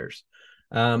legendary players.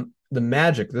 The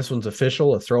Magic, this one's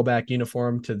official, a throwback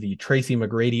uniform to the Tracy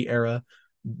McGrady era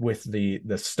with the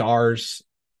stars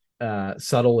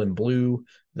subtle in blue,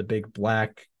 the big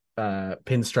black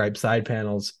pinstripe side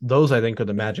panels. Those I think are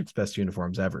the Magic's best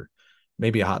uniforms ever.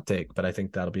 Maybe a hot take, but I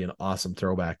think that'll be an awesome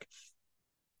throwback.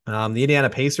 The Indiana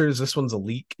Pacers, this one's a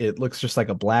leak. It looks just like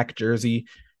a black jersey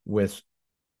with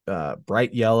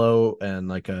bright yellow and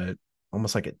like a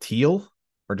almost like a teal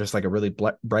or just like a really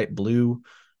bright blue.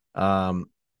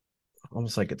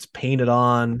 Almost like it's painted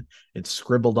on, it's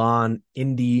scribbled on.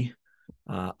 Indy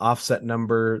offset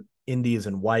number. Indy is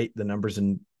in white, the numbers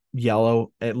in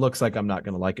yellow. It looks like I'm not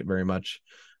going to like it very much,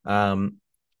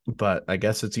 but I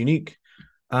guess it's unique.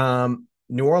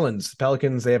 New Orleans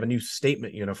Pelicans, they have a new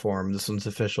statement uniform. This one's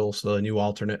official, so a new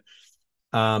alternate.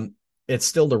 It's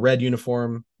still the red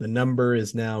uniform. The number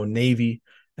is now navy,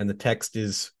 and the text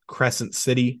is Crescent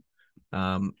City.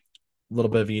 A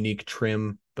little bit of a unique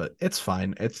trim, but it's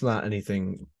fine. It's not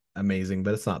anything amazing,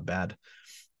 but it's not bad.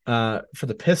 For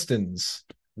the Pistons,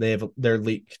 they're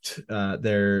leaked.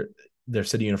 Their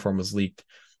city uniform was leaked.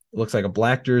 It looks like a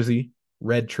black jersey,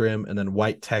 red trim, and then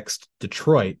white text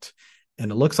Detroit.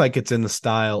 And it looks like it's in the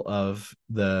style of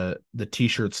the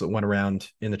t-shirts that went around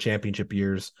in the championship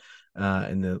years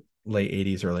in the late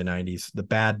 80s, early 90s. The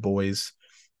Bad Boys.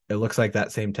 It looks like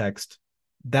that same text.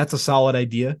 That's a solid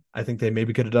idea. I think they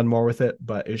maybe could have done more with it,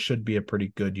 but it should be a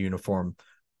pretty good uniform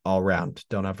all around.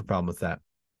 Don't have a problem with that.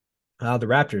 The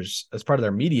Raptors, as part of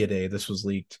their media day, this was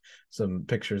leaked. Some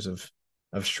pictures of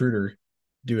Schroeder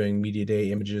doing media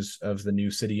day images of the new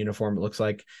city uniform. It looks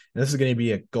like, and this is going to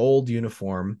be a gold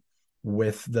uniform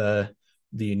with the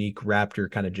unique Raptor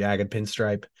kind of jagged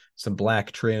pinstripe, some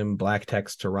black trim, black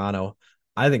text Toronto.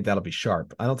 I think that'll be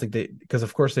sharp. I don't think because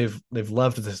of course they've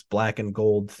loved this black and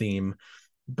gold theme,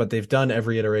 but they've done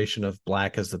every iteration of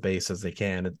black as the base as they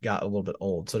can. It got a little bit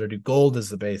old. So to do gold as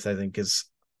the base, I think is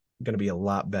going to be a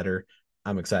lot better.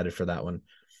 I'm excited for that one.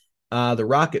 The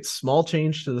Rockets, small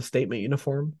change to the statement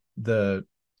uniform. The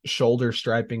shoulder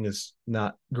striping is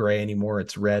not gray anymore.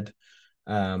 It's red.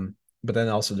 But then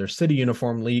also their city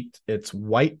uniform leaked. It's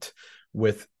white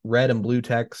with red and blue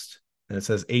text, and it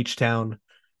says H-Town.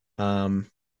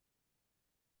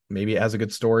 Maybe it has a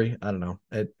good story. I don't know.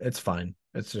 It's fine.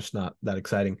 It's just not that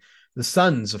exciting. The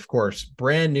Suns, of course,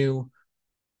 brand new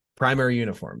primary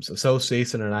uniforms,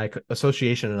 association and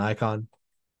icon.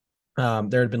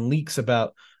 There had been leaks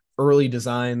about early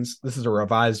designs. This is a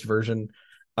revised version.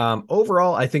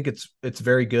 Overall, I think it's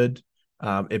very good.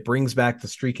 It brings back the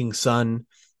streaking sun.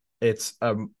 It's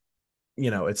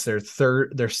it's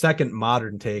their second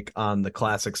modern take on the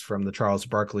classics from the Charles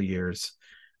Barkley years.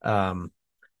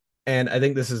 And I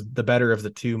think this is the better of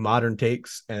the two modern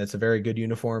takes, and it's a very good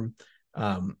uniform.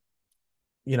 I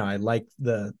like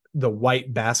the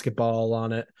white basketball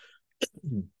on it.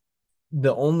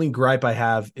 The only gripe I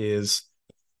have is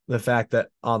the fact that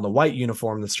on the white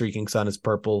uniform, the streaking sun is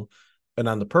purple, and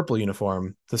on the purple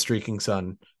uniform, the streaking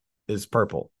sun is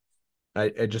purple.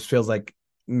 It just feels like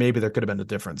maybe there could have been a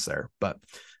difference there. But,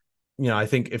 I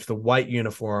think if the white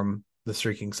uniform, the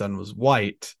streaking sun was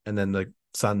white, and then the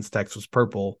sun's text was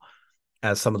purple,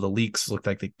 as some of the leaks looked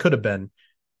like they could have been,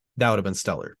 that would have been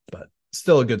stellar. But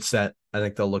still a good set. I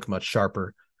think they'll look much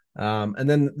sharper. And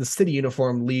then the city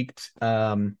uniform leaked.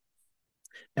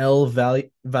 El Valle,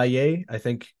 I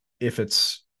think if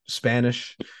it's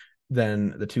Spanish,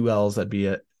 then the two L's, that'd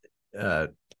be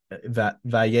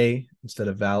Valle instead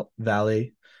of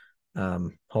Valet.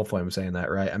 Hopefully I'm saying that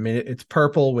right. I mean, it's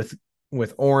purple with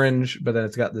orange, but then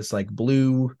it's got this like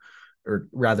blue or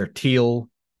rather teal.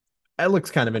 It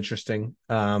looks kind of interesting.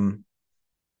 I,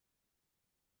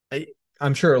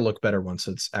 I'm sure it'll look better once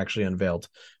it's actually unveiled.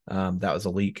 That was a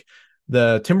leak.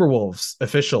 The Timberwolves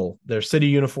official, their city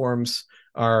uniforms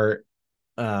are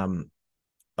um,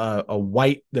 a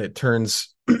white that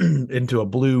turns into a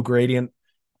blue gradient.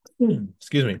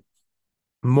 Excuse me.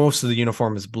 Most of the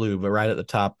uniform is blue, but right at the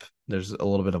top there's a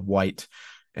little bit of white,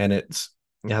 and it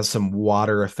has some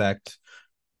water effect.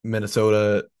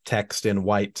 Minnesota text in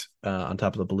white on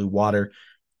top of the blue water.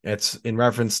 It's in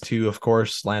reference to, of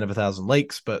course, Land of a Thousand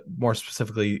Lakes, but more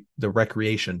specifically the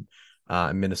recreation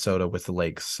in Minnesota with the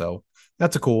lakes. So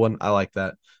that's a cool one. I like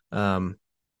that. Um,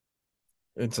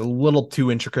 it's a little too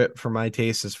intricate for my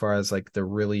taste as far as like the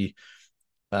really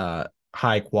uh,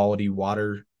 high quality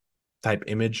water type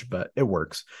image, but it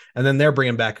works. And then they're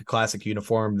bringing back a classic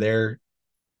uniform. Their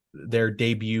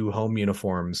debut home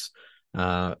uniforms,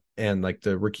 and like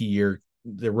the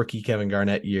rookie Kevin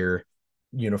Garnett year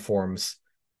uniforms.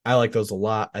 I like those a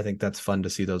lot. I think that's fun to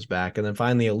see those back. And then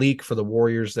finally, a leak for the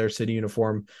Warriors, their city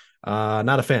uniform.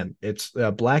 Not a fan. It's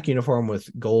a black uniform with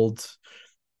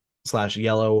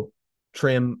gold/yellow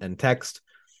trim and text,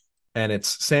 and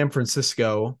it's San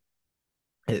Francisco.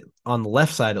 On the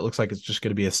left side, it looks like it's just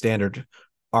going to be a standard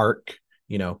arc,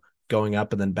 going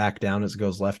up and then back down as it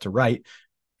goes left to right.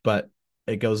 But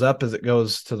it goes up as it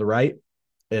goes to the right.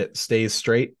 It stays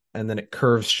straight, and then it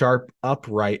curves sharp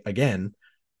upright again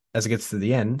as it gets to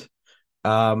the end.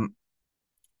 Um,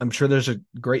 I'm sure there's a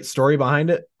great story behind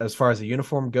it. As far as the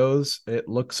uniform goes, it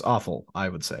looks awful, I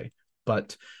would say.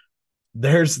 But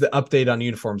there's the update on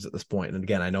uniforms at this point. And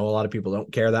again, I know a lot of people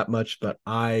don't care that much, but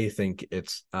I think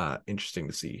it's interesting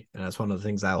to see. And that's one of the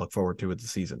things I look forward to with the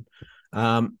season.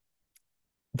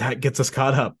 That gets us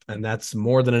caught up, and that's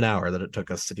more than an hour that it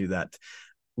took us to do that.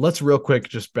 Let's real quick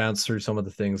just bounce through some of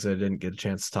the things that I didn't get a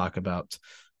chance to talk about.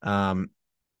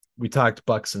 We talked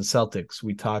Bucks and Celtics.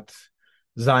 We talked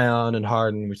Zion and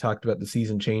Harden. We talked about the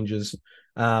season changes.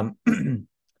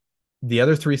 The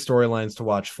other three storylines to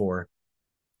watch for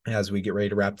as we get ready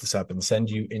to wrap this up and send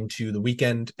you into the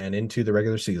weekend and into the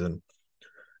regular season.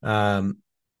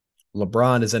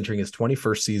 LeBron is entering his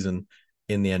 21st season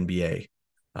in the NBA.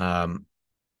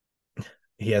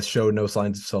 He has showed no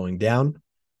signs of slowing down.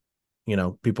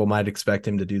 People might expect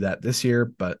him to do that this year,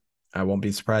 but I won't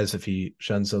be surprised if he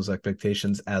shuns those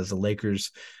expectations, as the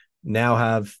Lakers now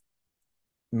have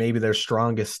maybe their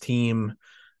strongest team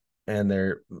and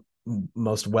their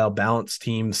most well-balanced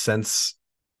team since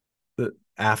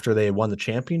after they won the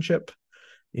championship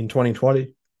in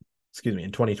 2020.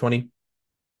 In 2020.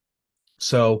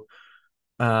 So,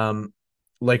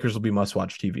 Lakers will be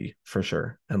must-watch TV for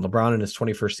sure. And LeBron in his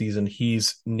 21st season,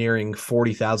 he's nearing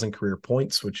 40,000 career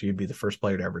points, which he'd be the first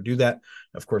player to ever do that.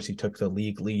 Of course, he took the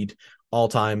league lead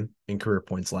all-time in career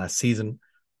points last season.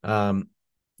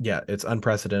 It's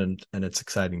unprecedented, and it's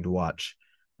exciting to watch.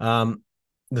 The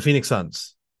Phoenix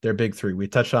Suns, they're big three. We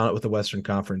touched on it with the Western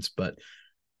Conference, but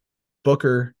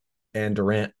Booker and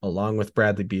Durant, along with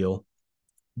Bradley Beal,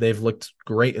 they've looked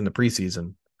great in the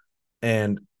preseason.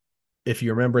 And if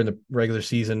you remember in the regular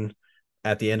season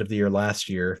at the end of the year last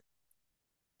year,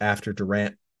 after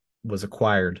Durant was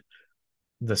acquired,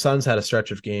 the Suns had a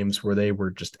stretch of games where they were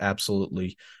just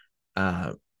absolutely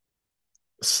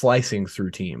slicing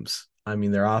through teams. I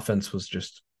mean, their offense was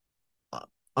just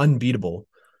unbeatable,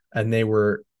 and they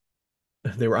were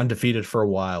undefeated for a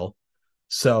while.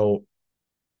 So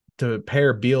to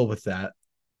pair Beal with that,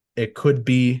 it could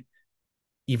be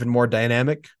even more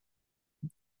dynamic.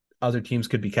 Other teams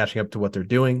could be catching up to what they're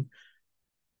doing.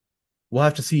 We'll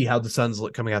have to see how the Suns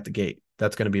look coming out the gate.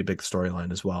 That's going to be a big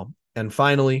storyline as well. And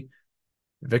finally,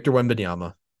 Victor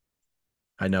Wembanyama.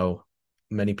 I know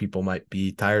many people might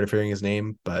be tired of hearing his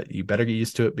name, but you better get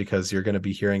used to it, because you're going to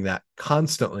be hearing that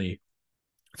constantly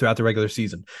throughout the regular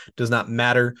season. It does not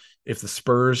matter if the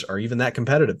Spurs are even that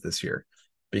competitive this year,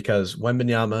 because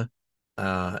Wembanyama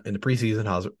in the preseason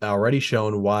has already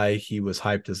shown why he was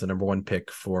hyped as the number one pick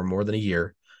for more than a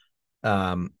year.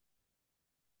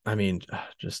 I mean,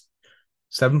 just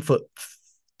 7'3",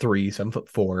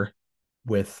 7'4",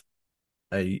 with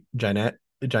a ginormous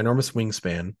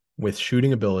wingspan, with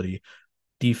shooting ability,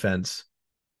 defense,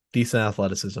 decent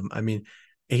athleticism. I mean,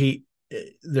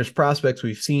 there's prospects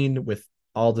we've seen with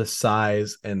all this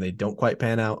size and they don't quite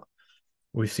pan out.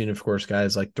 We've seen, of course,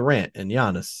 guys like Durant and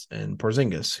Giannis and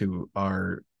Porzingis, who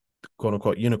are quote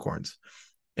unquote unicorns.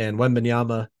 And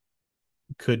Wembanyama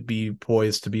could be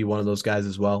poised to be one of those guys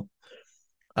as well.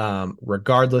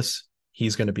 Regardless,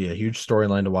 He's going to be a huge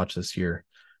storyline to watch this year.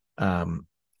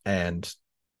 And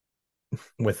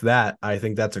with that, I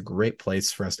think that's a great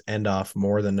place for us to end off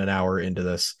more than an hour into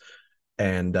this.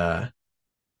 And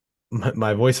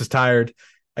my voice is tired.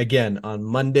 Again, on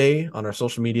Monday on our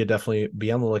social media, definitely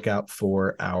be on the lookout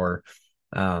for our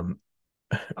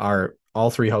all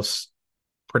three hosts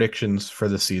predictions for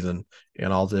the season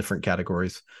in all the different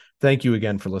categories. Thank you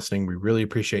again for listening. We really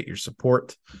appreciate your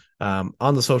support on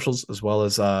the socials, as well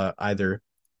as either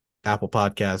Apple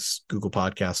Podcasts, Google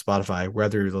Podcasts, Spotify,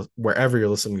 wherever you're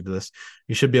listening to this.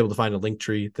 You should be able to find a link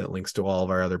tree that links to all of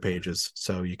our other pages,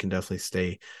 so you can definitely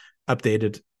stay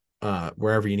updated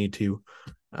wherever you need to.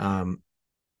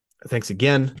 Thanks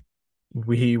again.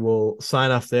 We will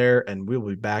sign off there, and we'll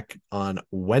be back on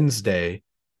Wednesday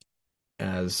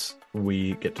as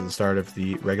we get to the start of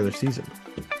the regular season.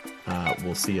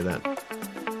 We'll see you then.